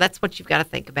in the world. That's what you've got to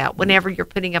think about whenever you're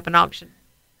putting up an auction.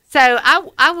 So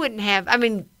I wouldn't have,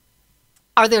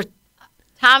 are there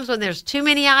times when there's too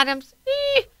many items?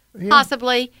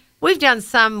 Possibly. We've done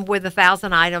some with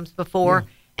 1,000 items before,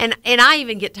 and I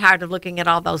even get tired of looking at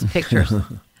all those pictures.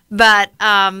 But,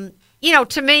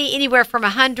 to me, anywhere from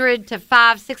 100 to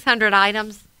 500-600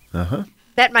 items,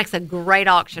 that makes a great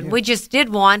auction. We just did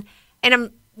one,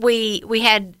 and we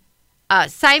had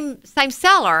same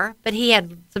seller, but he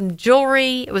had some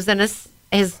jewelry. It was in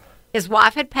his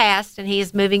wife had passed, and he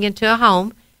is moving into a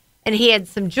home, and he had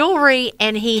some jewelry,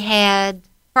 and he had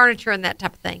furniture and that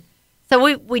type of thing.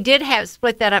 So we did have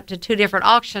split that up to two different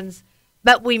auctions,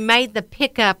 but we made the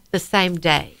pickup the same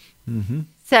day.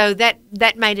 So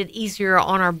that made it easier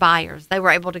on our buyers. They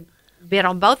were able to bid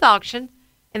on both auctions,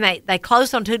 and they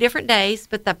closed on 2 different days,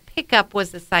 but the pickup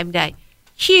was the same day.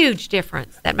 Huge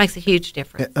difference. That makes a huge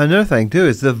difference. Another thing, too,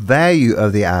 is the value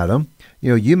of the item.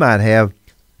 You might have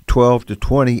 12 to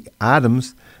 20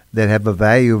 items that have a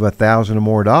value of $1,000 or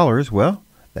more. Well,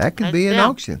 that could be an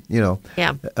auction.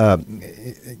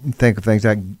 Think of things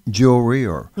like jewelry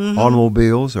or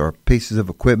automobiles or pieces of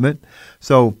equipment.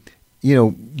 So,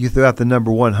 you throw out the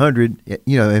number 100,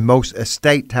 in most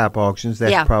estate-type auctions,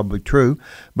 that's probably true.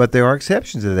 But there are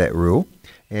exceptions to that rule.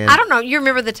 And I don't know. You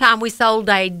remember the time we sold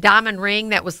a diamond ring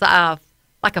that was like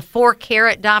a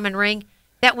 4-carat diamond ring?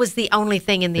 That was the only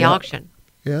thing in the auction.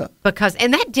 Yeah.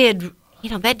 And that did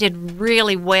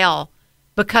really well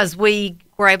because we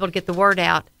were able to get the word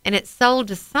out. And it sold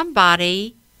to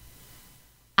somebody,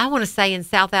 I want to say in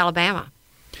South Alabama.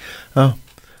 Oh.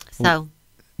 So...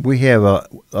 We have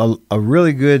a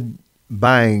really good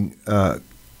buying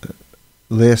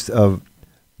list of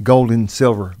gold and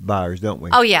silver buyers, don't we?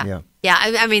 Oh, yeah.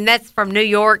 Yeah, that's from New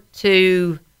York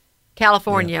to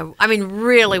California. Yeah.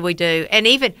 Really we do. And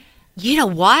even, you know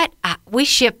what? We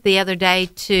shipped the other day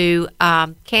to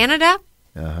Canada.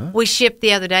 We shipped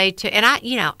the other day to,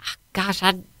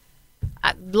 and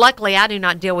luckily I do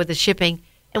not deal with the shipping.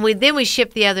 And we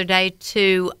shipped the other day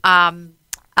to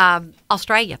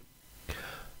Australia.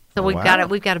 So we've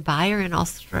got a buyer in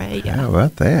Australia. How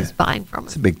about that? Who's buying from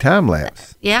us. It's a big time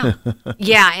lapse. Yeah.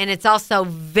 Yeah, and it's also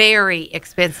very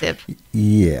expensive.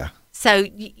 Yeah. So,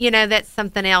 that's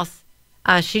something else.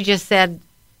 She just said,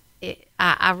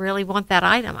 I really want that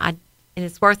item, and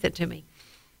it's worth it to me.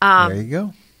 There you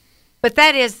go. But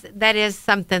that is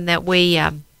something that we,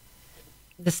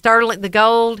 the sterling, the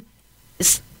gold,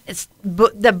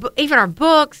 even our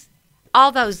books,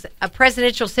 all those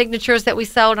presidential signatures that we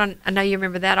sold on. I know you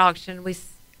remember that auction. We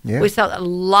sold a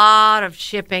lot of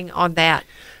shipping on that.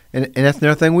 And that's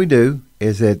another thing we do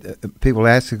is that people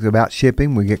ask us about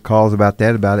shipping. We get calls about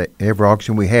that about every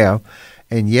auction we have.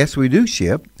 And yes, we do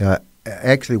ship.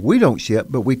 Actually, we don't ship,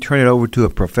 but we turn it over to a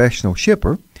professional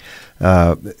shipper.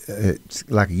 It's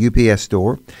like a UPS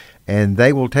store, and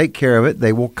they will take care of it.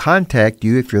 They will contact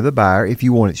you if you're the buyer, if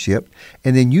you want it shipped,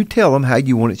 and then you tell them how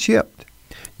you want it shipped.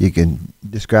 You can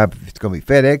describe if it's going to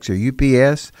be FedEx or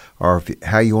UPS, or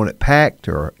how you want it packed,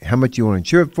 or how much you want to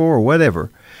insure it for, or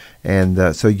whatever. And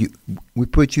we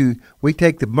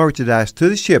take the merchandise to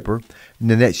the shipper, and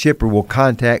then that shipper will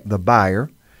contact the buyer,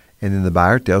 and then the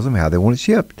buyer tells them how they want it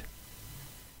shipped.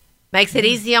 Makes it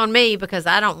easy on me because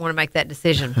I don't want to make that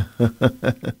decision.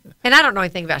 And I don't know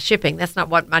anything about shipping. That's not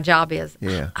what my job is.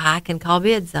 Yeah. I can call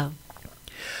bids, though.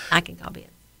 I can call bids.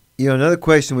 Another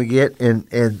question we get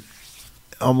and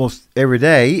almost every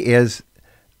day is,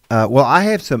 I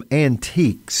have some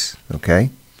antiques, okay?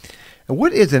 And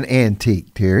what is an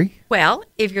antique, Terry? Well,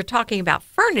 if you're talking about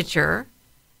furniture,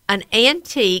 an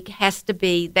antique has to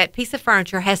be, that piece of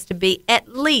furniture has to be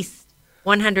at least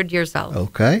 100 years old.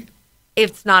 Okay.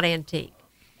 It's not antique.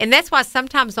 And that's why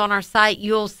sometimes on our site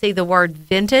you'll see the word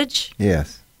vintage.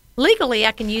 Yes. Legally,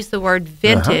 I can use the word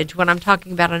vintage when I'm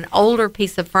talking about an older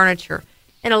piece of furniture.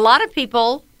 And a lot of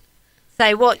people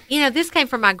say, well, this came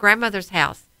from my grandmother's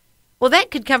house. Well,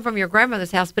 that could come from your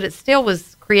grandmother's house, but it still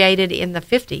was created in the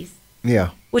 50s. Yeah.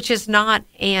 Which is not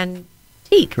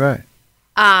antique. Right.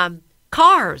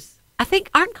 Cars. I think,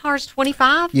 aren't cars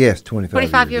 25? Yes, 25.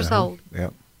 25 years old.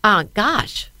 Yep.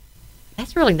 Gosh.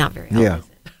 That's really not very old, yeah. is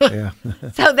it? Yeah.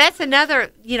 So that's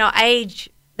another, age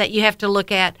that you have to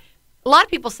look at. A lot of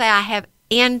people say I have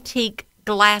antique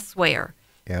glassware.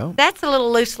 Yeah. That's a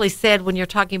little loosely said when you're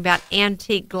talking about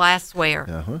antique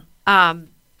glassware.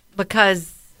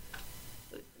 Because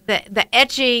the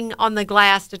etching on the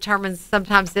glass determines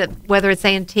sometimes whether it's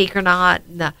antique or not.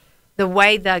 The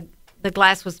way the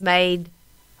glass was made,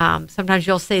 sometimes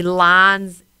you'll see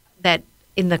lines that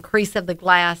in the crease of the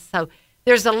glass. So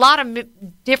there's a lot of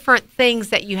different things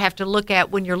that you have to look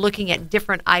at when you're looking at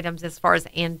different items as far as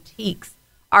antiques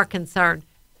are concerned.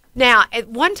 Now, at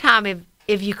one time,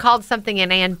 if you called something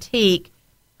an antique,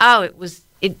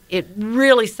 it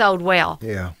really sold well.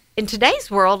 Yeah. In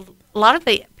today's world, a lot of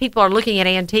the people are looking at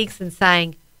antiques and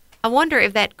saying, I wonder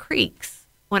if that creaks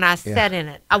when I set in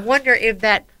it. I wonder if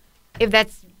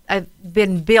that's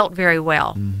been built very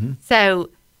well. Mm-hmm. So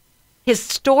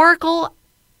historical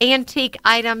antique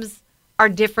items are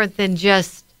different than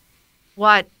just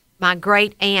what my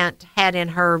great aunt had in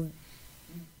her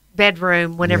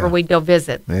bedroom whenever we'd go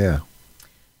visit. Yeah.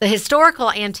 The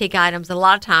historical antique items, a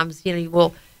lot of times, a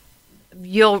lot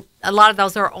of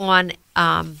those are on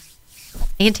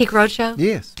Antique Roadshow.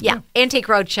 Yes. Yeah, Antique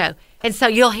Roadshow. And so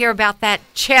you'll hear about that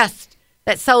chest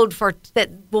that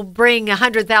will bring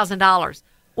 $100,000.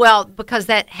 Well, because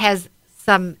that has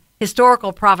some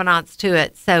historical provenance to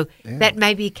it. So that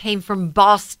maybe came from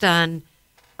Boston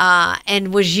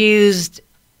and was used,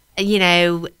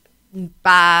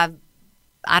 by,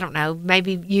 I don't know,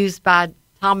 maybe used by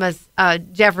Thomas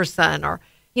Jefferson or,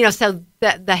 so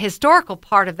the historical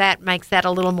part of that makes that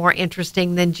a little more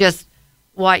interesting than just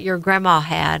what your grandma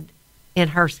had in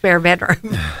her spare bedroom.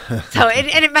 So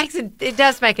it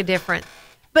does make a difference.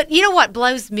 But you know what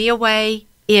blows me away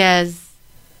is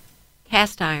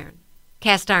cast iron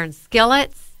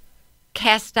skillets,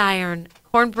 cast iron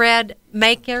cornbread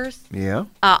makers. Yeah.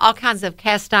 All kinds of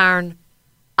cast iron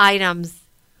items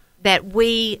that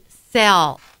we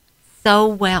sell so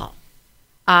well.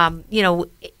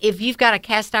 If you've got a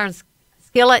cast iron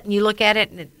skillet and you look at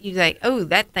it and you say, oh,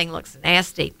 that thing looks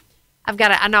nasty.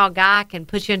 I know a guy I can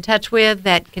put you in touch with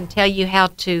that can tell you how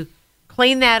to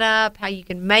clean that up, how you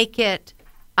can make it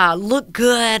look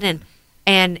good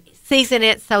and season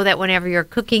it so that whenever you're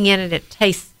cooking in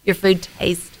it, your food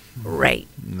tastes great.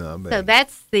 So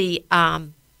that's the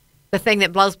thing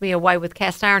that blows me away with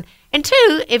cast iron. And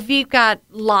two, if you've got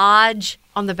Lodge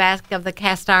on the back of the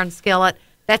cast iron skillet,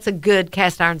 that's a good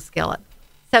cast iron skillet.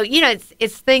 So,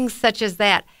 it's things such as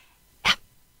that.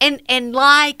 And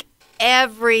like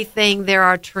everything, there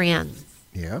are trends.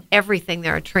 Yeah. Everything,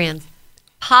 there are trends.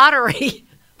 Pottery,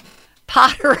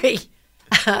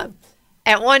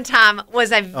 at one time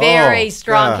was a very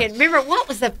strong kid. Remember, what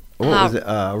was the... What was it?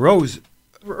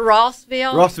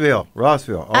 Rossville?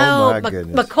 Rossville. Oh, my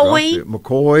goodness. McCoy?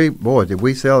 McCoy. Boy, did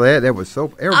we sell that? That was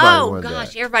so... Everybody wanted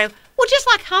that. Everybody... Well, just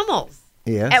like Hummels.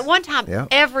 Yes. At one time, Yeah.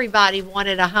 everybody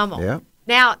wanted a Hummel. Yeah.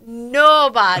 Now,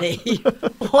 nobody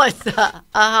wants a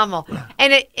Hummel.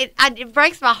 And it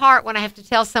breaks my heart when I have to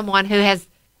tell someone who has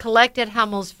collected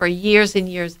Hummels for years and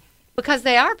years, because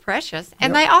they are precious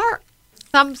and they are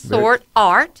some sort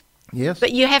art. Yes.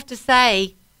 But you have to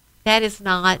say that is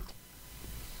not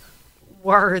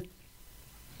worth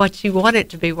what you want it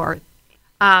to be worth.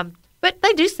 But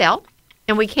they do sell,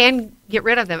 and we can get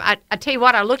rid of them. I tell you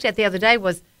what, I looked at the other day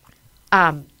was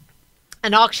an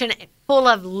auction full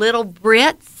of little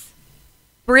Brits.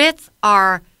 Brits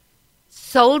are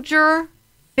soldier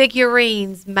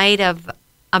figurines made of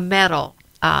a metal.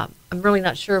 I'm really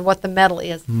not sure what the metal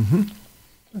is. Mm-hmm.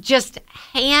 Just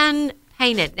hand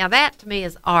painted. Now that to me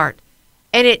is art,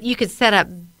 and you could set up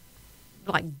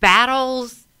like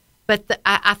battles. But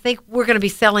I think we're going to be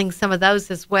selling some of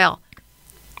those as well.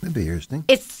 That'd be interesting.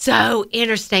 It's so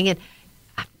interesting, and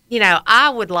I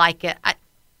would like it.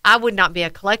 I would not be a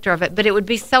collector of it, but it would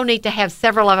be so neat to have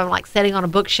several of them like sitting on a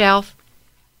bookshelf,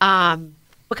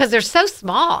 because they're so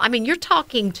small. I mean, you're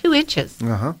talking 2 inches,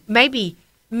 maybe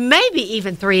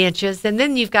even 3 inches, and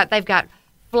then they've got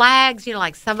flags.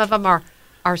 Like some of them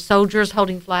are soldiers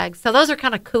holding flags, so those are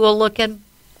kind of cool looking.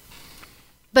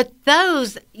 But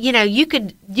those, you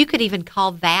could even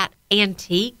call that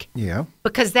antique. Yeah.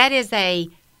 Because that is a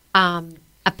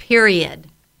period.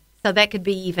 So that could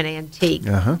be even antique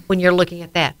when you're looking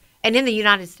at that. And in the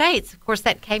United States, of course,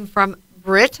 that came from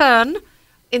Britain.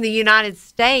 In the United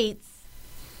States,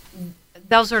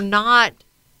 those are not,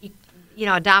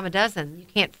 a dime a dozen. You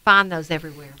can't find those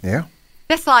everywhere. Yeah.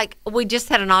 That's like we just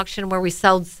had an auction where we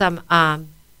sold some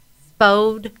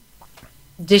Spode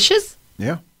dishes.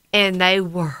 Yeah. And they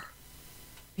were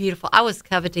beautiful. I was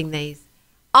coveting these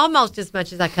almost as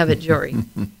much as I covet jewelry.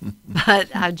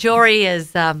 But jewelry is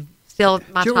still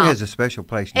my Jewelry top. has a special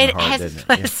place in your heart, doesn't it?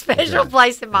 It has a special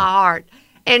place in my heart,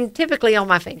 and typically on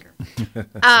my finger.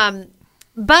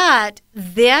 But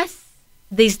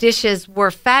these dishes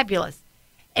were fabulous.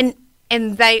 And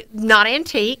they not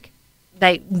antique.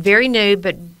 They very new,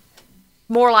 but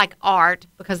more like art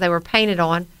because they were painted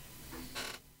on.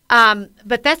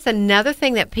 But that's another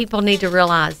thing that people need to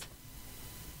realize.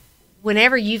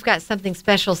 Whenever you've got something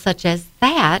special such as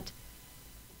that,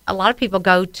 a lot of people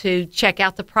go to check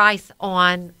out the price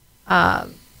on, there's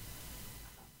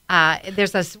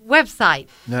a website.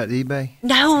 Not eBay?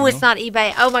 No, it's not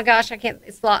eBay. Oh my gosh, I can't,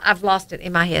 I've lost it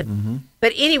in my head. Mm-hmm.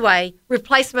 But anyway,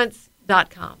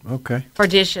 replacements.com Okay. for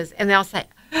dishes. And they'll say,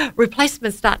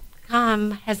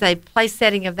 replacements.com has a place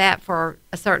setting of that for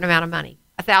a certain amount of money,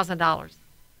 $1,000.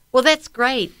 Well, that's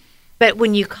great. But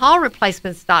when you call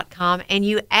replacements.com and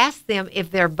you ask them if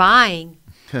they're buying,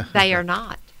 they are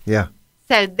not. Yeah.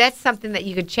 So that's something that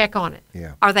you could check on it.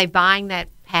 Yeah. Are they buying that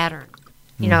pattern?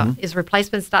 Is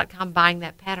replacements.com buying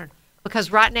that pattern?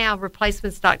 Because right now,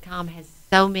 replacements.com has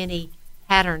so many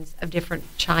patterns of different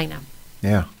china.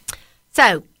 Yeah.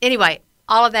 So anyway,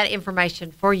 all of that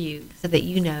information for you so that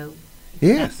you know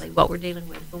exactly what we're dealing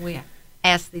with when we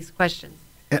ask these questions.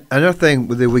 Another thing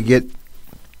that we get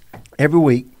every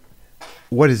week,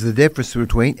 what is the difference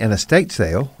between an estate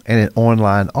sale and an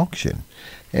online auction?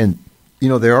 And,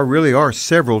 there are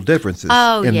several differences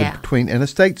between an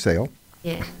estate sale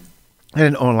and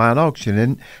an online auction.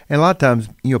 And a lot of times,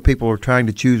 people are trying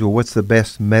to choose, well, what's the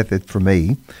best method for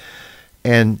me?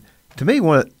 And to me,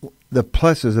 one of the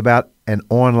pluses about an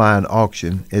online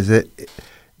auction is that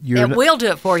we'll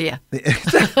do it for you.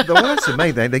 That's the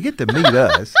main thing. They get to meet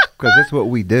us because that's what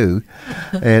we do.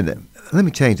 And let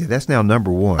me change it. That's now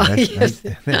number one. That's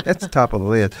the top of the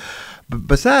list. But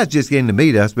besides just getting to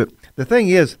meet us, but the thing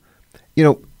is,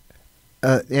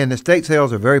 and estate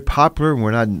sales are very popular, and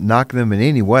we're not knocking them in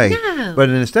any way. No. But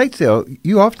in an estate sale,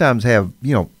 you oftentimes have,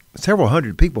 several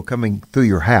hundred people coming through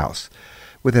your house.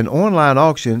 With an online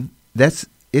auction,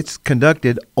 it's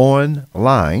conducted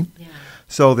online,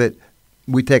 so that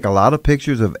we take a lot of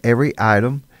pictures of every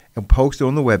item and post it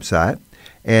on the website,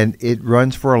 and it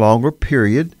runs for a longer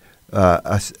period.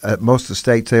 Most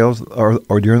estate sales are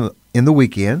in the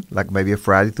weekend, like maybe a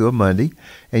Friday through a Monday,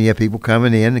 and you have people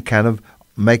coming in and kind of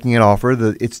making an offer.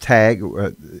 It's tagged,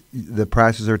 the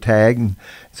prices are tagged, and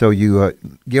so you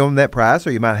give them that price,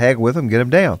 or you might haggle with them, get them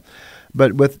down.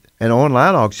 But with an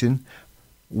online auction,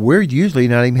 we're usually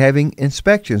not even having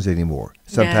inspections anymore.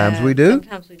 Sometimes we do.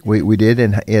 Sometimes we do. We did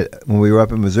when we were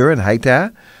up in Missouri in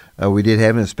Hayti. We did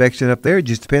have an inspection up there. It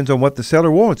just depends on what the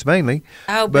seller wants, mainly.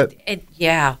 Oh,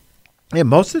 And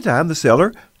most of the time, the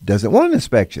seller doesn't want an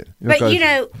inspection. But,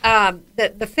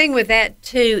 the thing with that,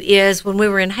 too, is when we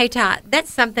were in Hayti,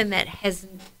 that's something that has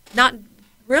not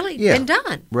really been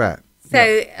done. Right.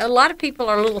 So a lot of people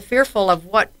are a little fearful of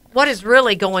what what is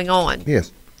really going on.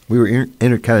 Yes. We were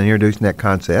kind of introducing that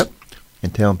concept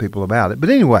and telling people about it. But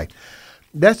anyway,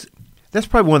 that's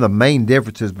probably one of the main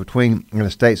differences between an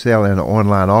estate sale and an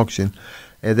online auction,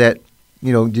 is that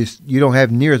just you don't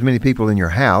have near as many people in your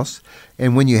house,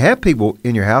 and when you have people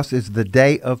in your house, it's the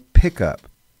day of pickup.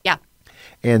 Yeah,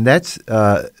 and that's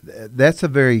a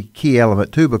very key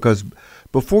element too, because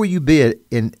before you bid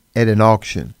at an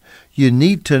auction, you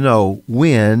need to know,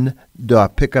 when do I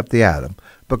pick up the item,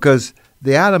 because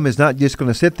the item is not just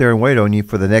going to sit there and wait on you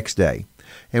for the next day.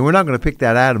 And we're not going to pick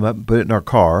that item up and put it in our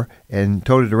car and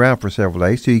tote it around for several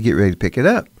days till you get ready to pick it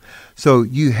up. So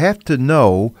you have to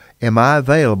know, am I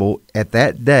available at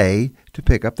that day to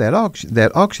pick up that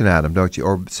auction item, don't you?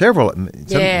 Or several,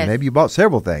 Yes. Maybe you bought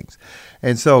several things.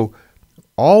 And so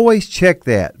always check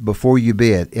that before you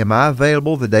bid. Am I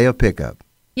available the day of pickup?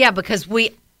 Yeah, because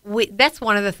we that's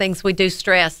one of the things we do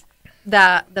stress.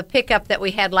 The pickup that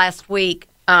we had last week,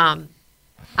 I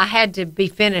had to be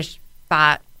finished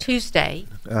by Tuesday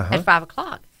at 5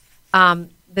 o'clock.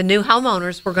 The new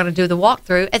homeowners were going to do the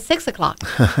walkthrough at 6 o'clock.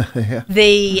 Yeah.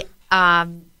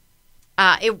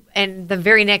 And the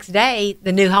very next day,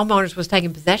 the new homeowners was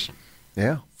taking possession.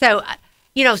 Yeah. So,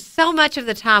 so much of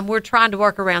the time we're trying to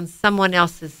work around someone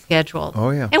else's schedule. Oh,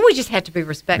 yeah. And we just have to be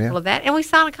respectful of that. And we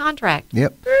sign a contract.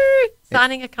 Yep.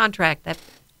 Signing a contract that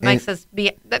makes us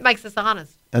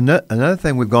honest. Another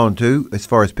thing we've gone to as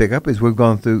far as pickup is we've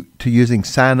gone through to using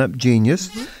Sign Up Genius,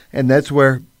 and that's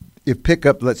where if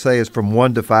pickup, let's say, is from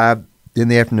 1 to 5 in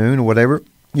the afternoon or whatever,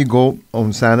 you go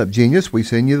on Sign Up Genius. We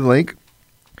send you the link,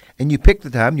 and you pick the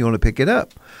time you want to pick it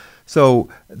up. So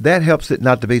that helps it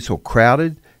not to be so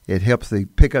crowded. It helps the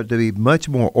pickup to be much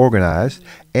more organized,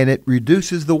 and it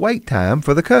reduces the wait time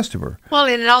for the customer. Well,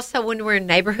 and it also, when we're in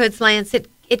neighborhoods, Lance, it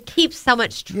keeps so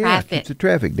much traffic. Yeah, it keeps the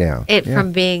traffic down.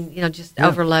 From being, just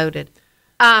overloaded.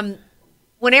 The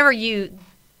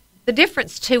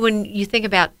difference too, when you think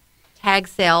about tag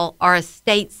sale or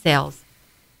estate sales,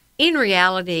 in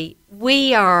reality,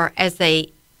 we are as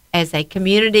a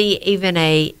community, even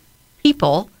a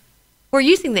people, we're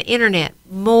using the internet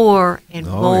more and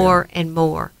more and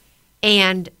more.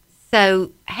 And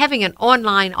so having an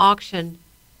online auction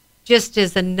just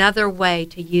is another way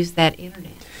to use that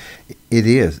internet. It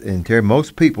is. And Terry,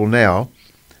 most people now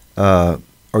are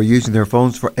using their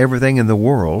phones for everything in the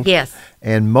world. Yes.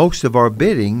 And most of our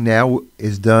bidding now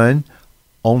is done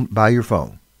by your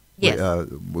phone. Yes.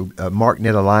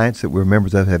 MarkNet Alliance, that we're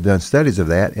members of, have done studies of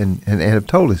that and have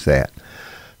told us that.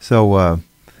 So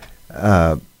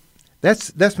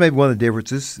that's maybe one of the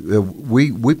differences.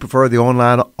 We prefer the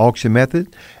online auction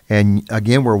method. And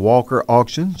again, we're Walker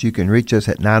Auctions. You can reach us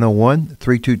at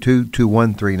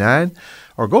 901-322-2139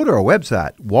 or go to our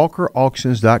website,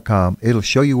 walkerauctions.com. It'll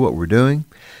show you what we're doing.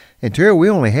 And Terry, we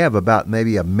only have about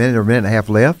maybe a minute or minute and a half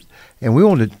left, and we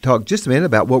want to talk just a minute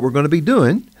about what we're going to be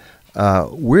doing.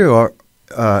 We are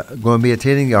going to be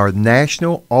attending our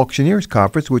National Auctioneers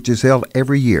Conference, which is held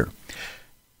every year.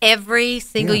 Every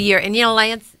single year. And,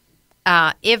 Lance,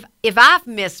 if I've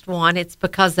missed one, it's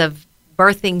because of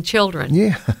birthing children.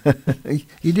 Yeah.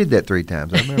 You did that 3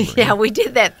 times, I remember. Yeah, we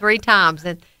did that 3 times,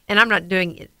 and I'm not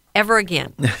doing it ever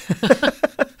again.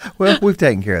 Well, we've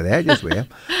taken care of that. Yes, we have.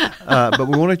 But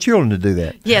we want our children to do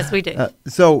that. Yes, we do.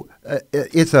 So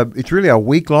it's really a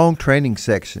week-long training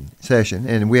session,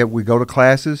 and we go to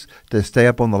classes to stay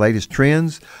up on the latest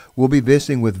trends. We'll be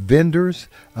visiting with vendors,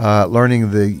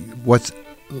 learning what's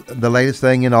the latest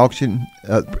thing in auction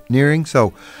nearing.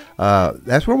 So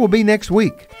that's where we'll be this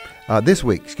week, for an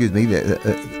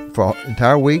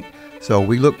entire week. So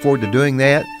we look forward to doing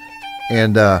that.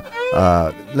 And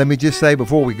let me just say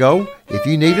before we go, if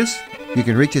you need us, you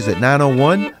can reach us at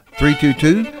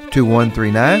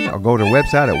 901-322-2139 or go to our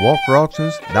website at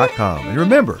walkerauctions.com. And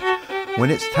remember, when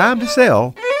it's time to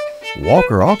sell,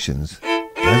 Walker Auctions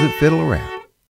doesn't fiddle around.